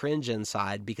 I cringe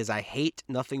inside because I hate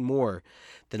nothing more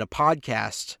than a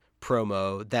podcast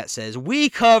promo that says, we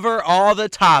cover all the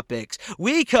topics.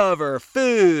 We cover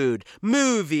food,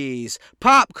 movies,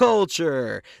 pop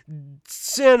culture,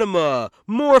 cinema,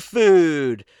 more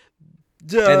food. And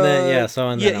then,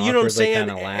 and then you know what I'm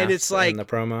saying? And it's like in the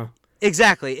promo.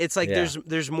 Exactly. It's like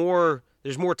there's more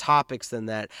topics than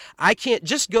that. I can't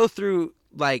just go through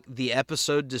like the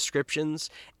episode descriptions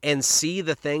and see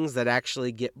the things that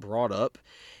actually get brought up.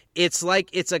 It's like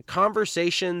it's a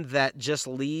conversation that just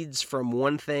leads from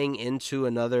one thing into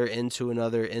another, into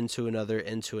another, into another,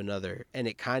 into another, and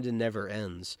it kind of never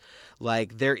ends.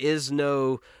 Like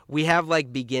we have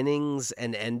like beginnings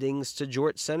and endings to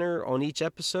Jort Center on each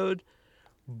episode,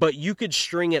 but you could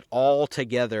string it all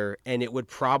together and it would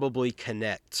probably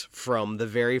connect from the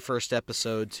very first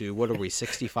episode to, what are we,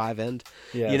 65 end?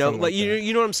 Yeah, you know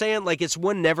what I'm saying? Like it's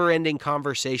one never-ending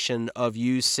conversation of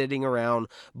you sitting around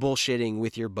bullshitting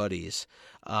with your buddies.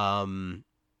 And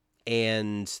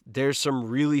there's some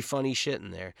really funny shit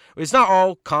in there. It's not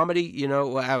all comedy,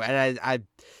 and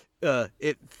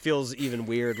it feels even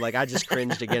weird. Like I just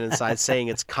cringed again inside saying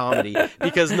it's comedy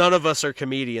because none of us are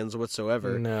comedians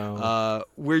whatsoever. No.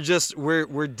 We're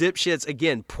dipshits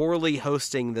again, poorly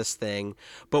hosting this thing,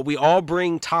 but we all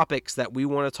bring topics that we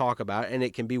want to talk about, and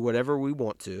it can be whatever we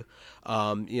want to.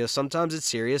 Sometimes it's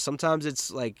serious, sometimes it's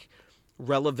like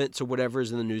relevant to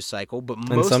whatever's in the news cycle, but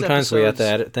sometimes we have to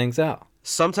edit things out.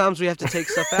 Sometimes we have to take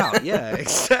stuff out. Yeah,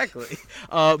 exactly.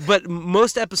 But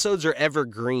most episodes are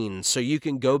evergreen, so you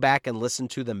can go back and listen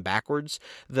to them backwards.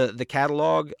 The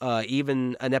catalog,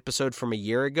 even an episode from a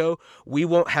year ago, we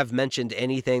won't have mentioned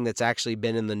anything that's actually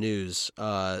been in the news.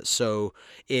 So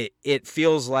it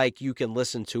feels like you can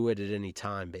listen to it at any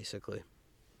time, basically.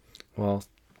 Well,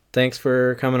 thanks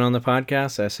for coming on the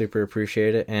podcast. I super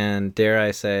appreciate it. And dare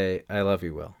I say, I love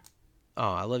you, Will.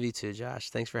 Oh, I love you too, Josh.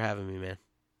 Thanks for having me, man.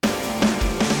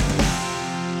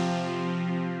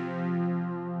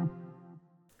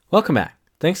 Welcome back.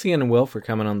 Thanks again to Will for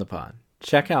coming on the pod.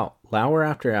 Check out Lauer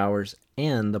After Hours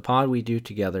and the pod we do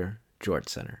together, Jort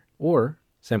Center. Or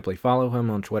simply follow him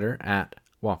on Twitter at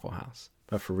Waffle House.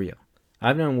 But for real,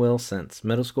 I've known Will since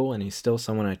middle school, and he's still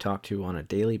someone I talk to on a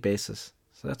daily basis,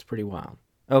 so that's pretty wild.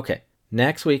 Okay,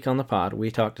 next week on the pod, we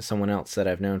talk to someone else that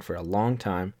I've known for a long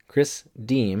time, Chris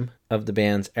Deem of the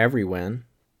bands Everywhen,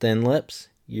 Thin Lips,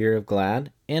 Year of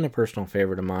Glad, and a personal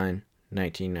favorite of mine,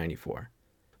 1994.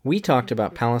 We talked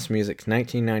about Palace Music's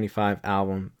 1995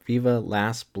 album Viva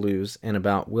Las Blues and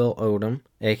about Will Odom,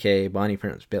 aka Bonnie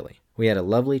Prince Billy. We had a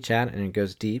lovely chat and it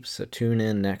goes deep, so tune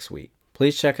in next week.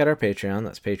 Please check out our Patreon.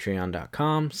 That's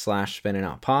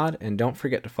patreon.com/spinningoutpod. And don't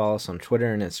forget to follow us on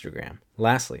Twitter and Instagram.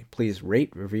 Lastly, please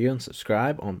rate, review, and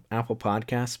subscribe on Apple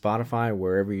Podcasts, Spotify,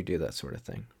 wherever you do that sort of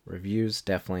thing. Reviews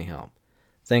definitely help.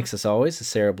 Thanks as always to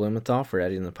Sarah Blumenthal for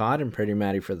editing the pod and Pretty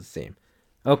Maddie for the theme.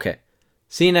 Okay,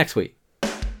 see you next week.